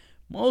that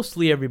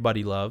mostly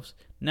everybody loves.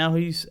 Now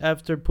he's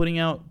after putting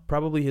out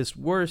probably his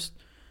worst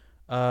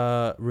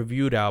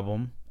reviewed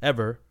album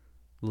ever.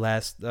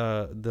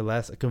 The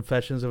last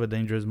Confessions of a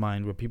Dangerous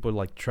Mind, where people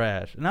like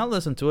trash. And I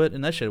listened to it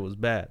and that shit was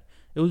bad.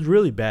 It was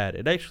really bad.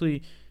 It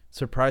actually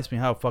surprised me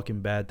how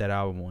fucking bad that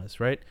album was,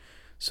 right?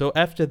 So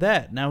after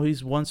that, now he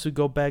wants to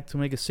go back to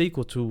make a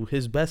sequel to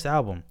his best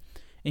album.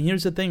 And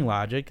here's the thing,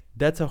 Logic.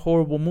 That's a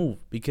horrible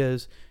move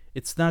because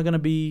it's not going to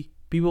be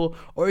people...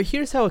 Or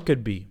here's how it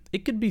could be.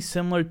 It could be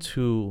similar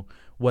to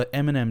what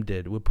Eminem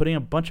did with putting a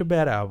bunch of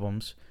bad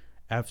albums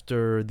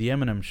after the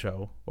Eminem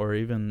Show, or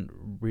even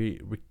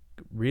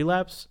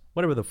Relapse,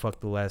 whatever the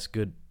fuck the last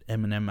good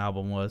Eminem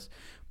album was.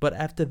 But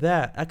after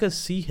that, I could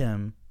see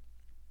him...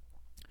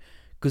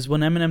 Because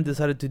when Eminem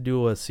decided to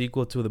do a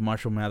sequel to the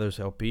Marshall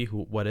Mathers LP,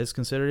 what is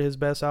considered his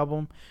best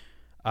album...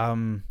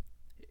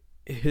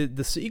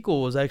 the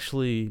sequel was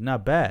actually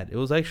not bad. It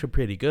was actually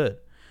pretty good.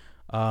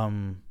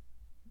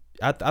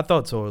 I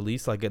thought so, at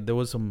least. There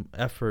was some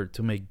effort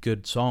to make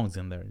good songs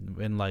in there,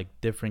 and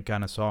different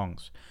kind of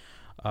songs.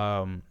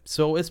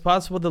 So it's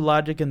possible the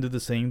Logic can do the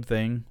same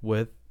thing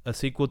with a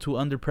sequel to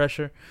Under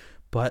Pressure,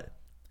 but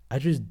I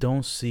just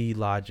don't see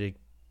Logic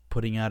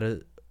putting out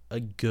a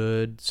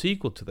good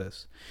sequel to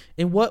this.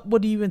 And what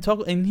would he even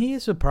talk? And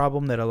here's a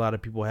problem that a lot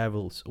of people have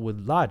with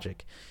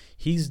Logic.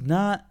 He's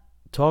not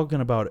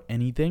talking about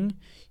anything.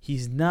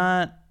 He's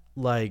not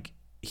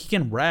he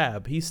can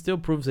rap. He still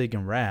proves that he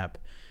can rap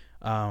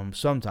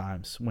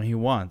sometimes when he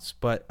wants.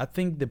 But I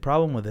think the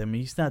problem with him,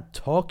 he's not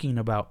talking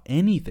about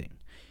anything.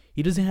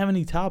 He doesn't have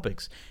any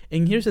topics.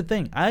 And here's the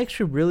thing. I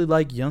actually really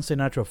like Young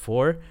Sinatra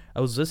 4. I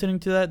was listening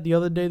to that the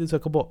other day. There's a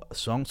couple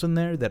songs in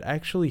there that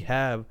actually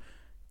have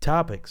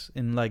topics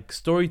and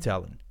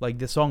storytelling. Like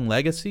the song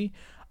Legacy.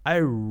 I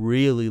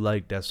really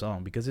like that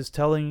song because it's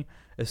telling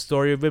a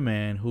story of a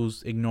man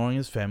who's ignoring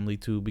his family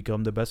to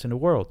become the best in the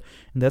world.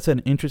 And that's an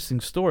interesting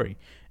story.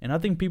 And I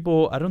think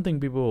people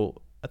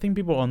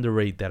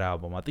underrate that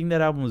album. I think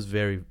that album is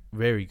very,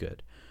 very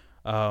good.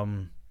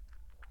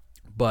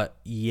 But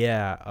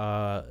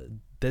yeah,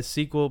 the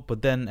sequel,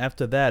 but then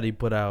after that he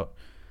put out,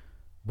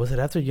 was it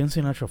after Young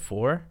Sinatra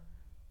 4?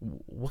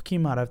 What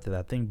came out after that?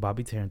 I think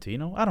Bobby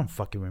Tarantino? I don't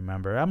fucking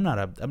remember. I'm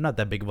not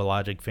that big of a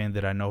Logic fan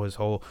that I know his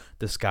whole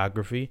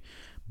discography.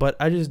 But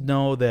I just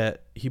know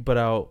that he put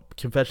out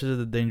Confessions of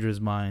the Dangerous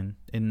Mind,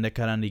 and that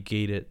kind of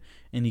negated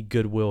any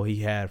goodwill he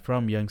had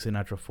from Young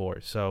Sinatra 4.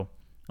 So,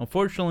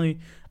 unfortunately,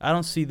 I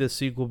don't see the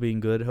sequel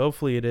being good.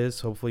 Hopefully it is.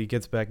 Hopefully he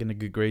gets back in the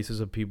good graces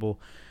of people.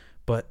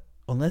 But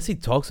unless he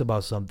talks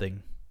about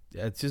something,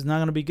 it's just not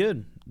going to be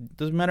good. It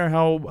doesn't matter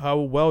how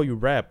well you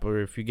rap or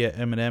if you get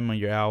Eminem on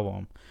your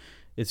album.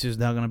 It's just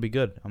not going to be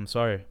good. I'm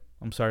sorry.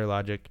 I'm sorry,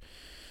 Logic.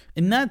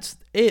 And that's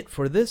it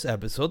for this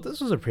episode. This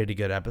was a pretty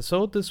good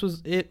episode. This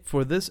was it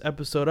for this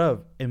episode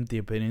of Empty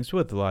Opinions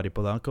with Lottie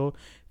Polanco.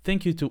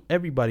 Thank you to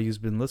everybody who's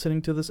been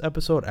listening to this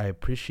episode. I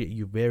appreciate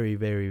you very,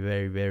 very,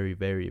 very, very,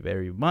 very,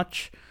 very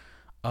much.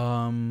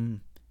 The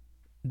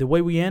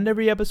way we end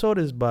every episode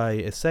is by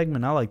a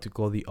segment I like to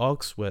call the Aux,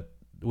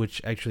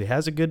 which actually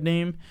has a good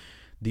name.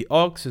 The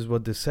Aux is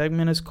what this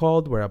segment is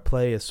called, where I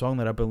play a song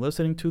that I've been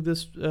listening to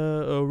this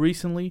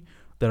recently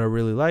that I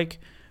really like.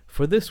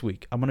 For this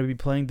week, I'm going to be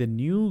playing the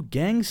new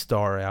Gang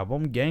Starr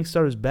album. Gang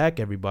Starr is back,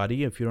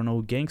 everybody. If you don't know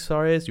who Gang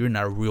Starr is, you're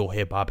not a real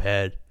hip-hop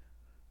head.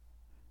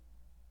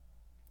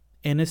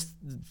 And it's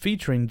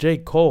featuring J.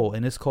 Cole,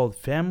 and it's called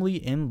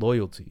Family and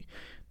Loyalty.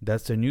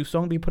 That's the new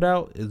song they put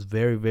out. It's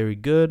very, very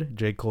good.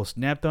 J. Cole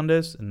snapped on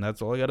this, and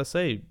that's all I got to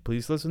say.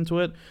 Please listen to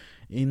it.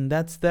 And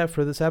that's that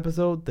for this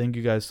episode. Thank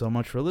you guys so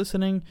much for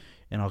listening,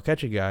 and I'll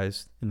catch you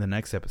guys in the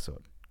next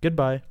episode.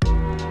 Goodbye.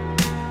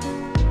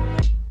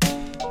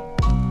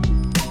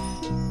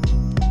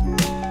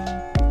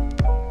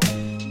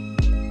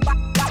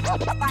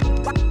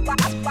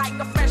 Like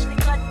a freshly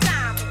cut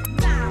diamond.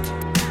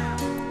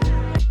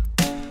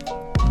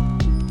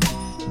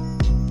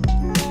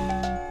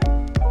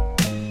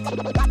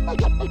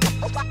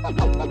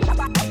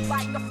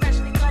 Like a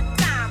freshly cut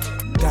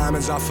diamond.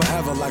 Diamonds are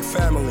forever like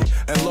family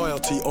and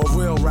loyalty, or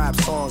real rap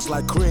songs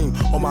like cream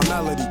or my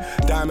melody.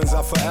 Diamonds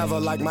are forever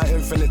like my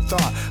infinite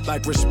thought,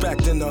 like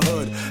respect in the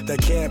hood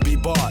that can't be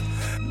bought.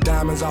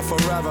 Diamonds are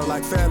forever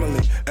like family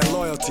and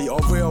loyalty, or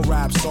real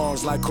rap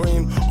songs like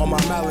cream or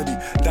my melody.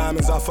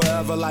 Diamonds are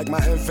forever like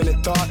my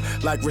infinite thought,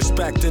 like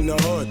respect in the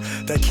hood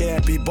that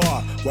can't be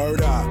bought.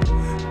 Word up,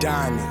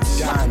 diamonds,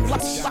 diamonds,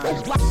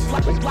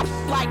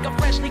 like a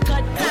freshly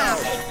cut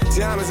diamond.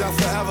 Diamonds are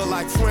forever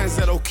like friends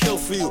that'll kill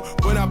for you.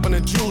 Went up in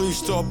a jewelry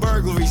store,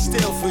 burglary,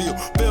 steal for you.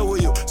 Bill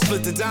with you,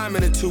 split the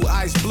diamond in two,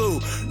 ice blue.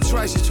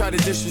 Twice you try to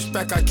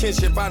disrespect our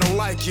kinship, I don't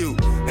like you.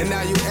 And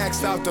now you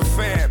X'd out the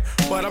fam,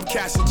 but I'm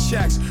cashing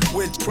checks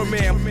with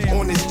Premier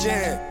on this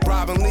jam.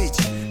 Robin Leach,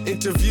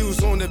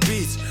 interviews on the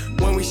beach.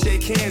 When we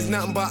shake hands,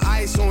 nothing but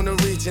ice on the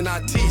reach. And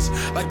I teach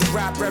like the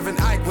rap Reverend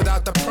Ike,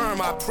 without the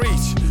perm I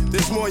preach.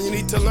 There's more you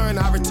need to learn,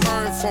 I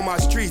return for my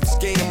streets.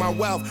 Gaining my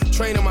wealth,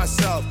 training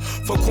myself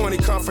for corny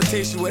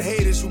confrontation with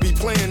haters who be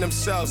playing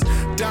themselves.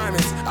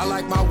 Diamonds, I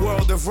like my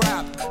world of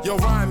rap. Yo,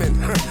 rhyming,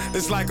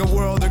 it's like a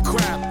world of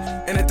crap.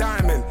 And a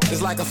diamond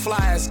is like a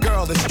fly-ass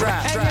girl that's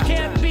strapped. And you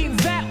can't beat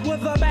that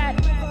with a bat.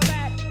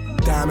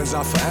 Diamonds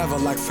are forever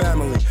like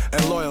family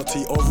and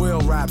loyalty, or real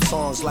rap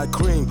songs like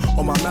cream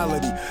or my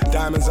melody.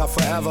 Diamonds are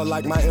forever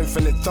like my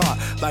infinite thought,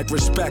 like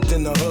respect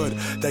in the hood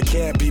that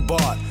can't be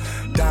bought.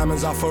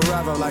 Diamonds are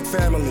forever like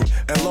family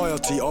and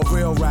loyalty, or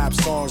real rap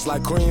songs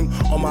like cream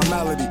or my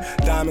melody.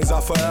 Diamonds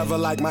are forever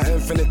like my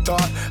infinite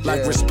thought,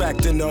 like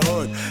respect in the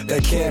hood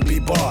that can't be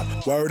bought.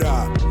 Word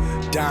up,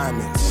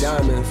 diamonds,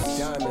 diamonds,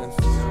 diamonds,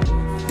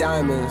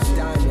 diamonds,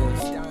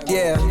 diamonds,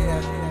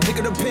 yeah. Pick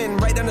up the pen,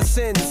 write down the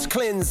sins,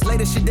 cleanse, lay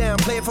this shit down,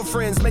 play it for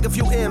friends, make a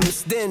few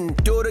M's, then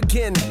do it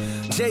again.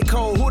 J.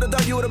 Cole, who'da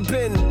thought you would've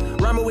been?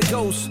 Rhyming with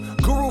ghosts,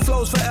 guru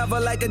flows forever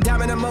like a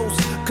diamond at most.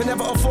 Could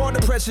never afford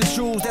the precious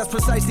jewels, that's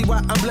precisely why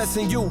I'm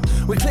blessing you.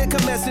 With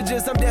clear-cut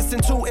messages, I'm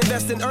destined to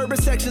invest in urban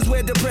sections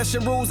where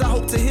depression rules. I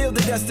hope to heal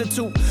the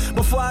destitute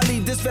before I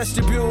leave this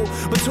vestibule.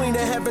 Between the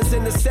heavens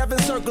and the seven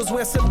circles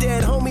where some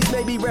dead homies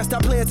maybe rest,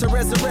 I plan to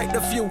resurrect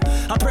a few.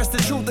 I press the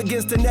truth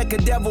against the neck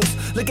of devils.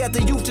 Look at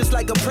the youth just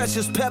like a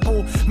precious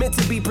pebble, meant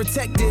to be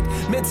protected.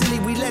 Mentally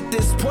we let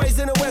this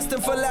poison of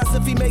Western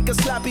philosophy make us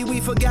sloppy. We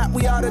forgot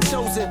we are the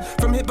chosen.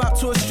 From hip-hop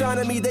to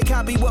astronomy, they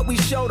copy what we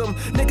showed them.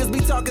 Niggas be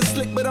talking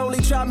slick but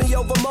only try me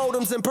over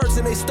modems. In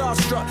person they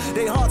starstruck,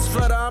 they hearts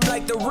flutter. I'm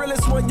like the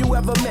realest one you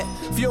ever met.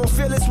 If you don't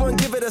feel this one,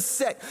 give it a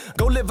sec.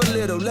 Go live a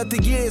little, let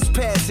the years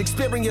pass.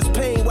 Experience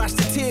pain, watch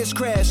the tears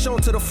crash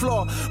onto the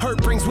floor.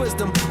 Hurt brings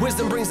wisdom,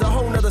 wisdom brings a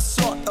whole nother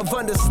sort of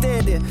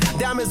understanding.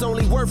 Diamonds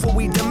only worth what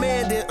we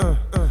demanded.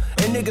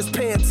 And niggas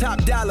paying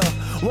top dollar.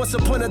 Once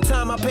upon a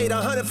time I paid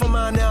 100 for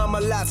mine, now I'm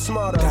a lot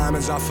smarter.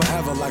 Diamonds are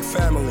forever like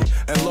family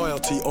and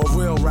loyalty, or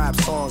real rap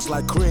songs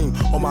like cream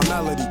or my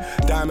melody.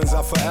 Diamonds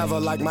are forever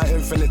like my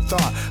infinite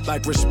thought,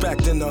 like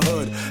respect in the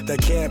hood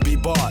that can't be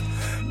bought.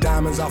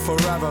 Diamonds are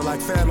forever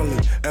like family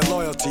and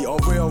loyalty, or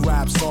real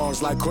rap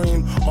songs like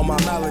cream on my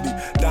melody.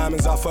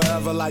 Diamonds are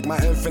forever like my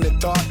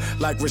infinite thought,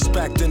 like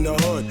respect in the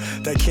hood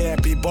that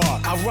can't be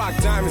bought. I rock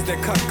diamonds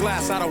that cut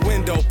glass out of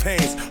window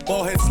panes,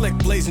 ball head slick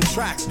blazing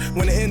tracks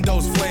when the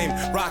endos flame.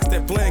 Rocks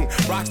that bling,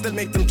 rocks that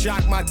make them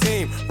jock my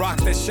team,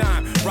 rocks that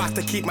shine, rocks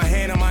that keep my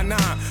hand on my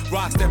nine,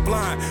 rocks that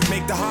blind,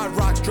 make the hard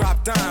rocks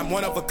drop dime.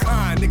 One of a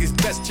kind, niggas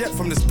best jet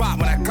from the spot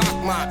when I cock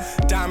mine.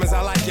 Diamonds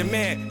are like your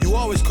man, you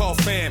always call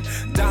fam.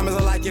 Diamonds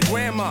are like your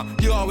grandma,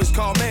 you always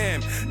call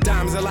ma'am.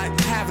 Diamonds are like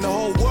having the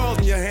whole world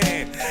in your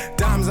hand.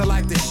 Diamonds are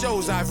like the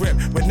shows I've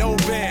ripped with no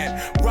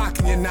band.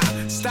 Rocking your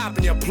knot,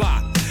 stopping your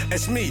plot.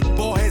 It's me,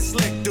 ballhead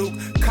slick duke,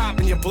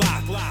 copping your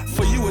block.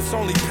 For you it's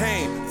only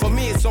pain, for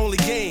me it's only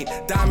gain.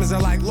 Diamonds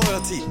are like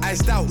loyalty,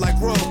 iced out like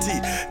royalty.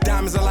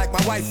 Diamonds are like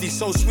my wifey,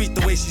 so sweet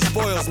the way she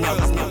spoils me.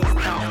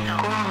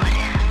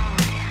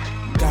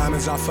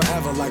 Diamonds are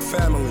forever like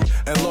family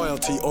and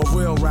loyalty, or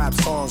real rap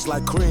songs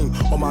like cream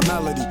on my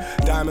melody.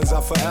 Diamonds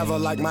are forever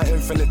like my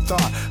infinite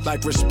thought,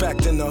 like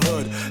respect in the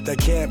hood that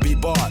can't be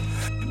bought.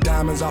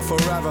 Diamonds are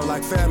forever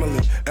like family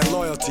and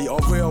loyalty, or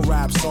real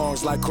rap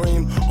songs like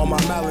cream on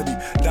my melody.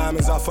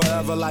 Diamonds are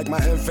forever like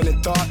my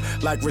infinite thought,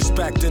 like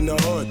respect in the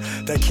hood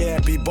that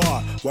can't be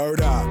bought.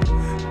 Word up,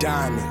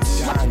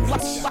 diamonds,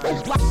 diamonds.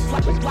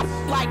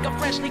 Like a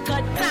freshly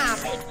cut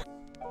diamond.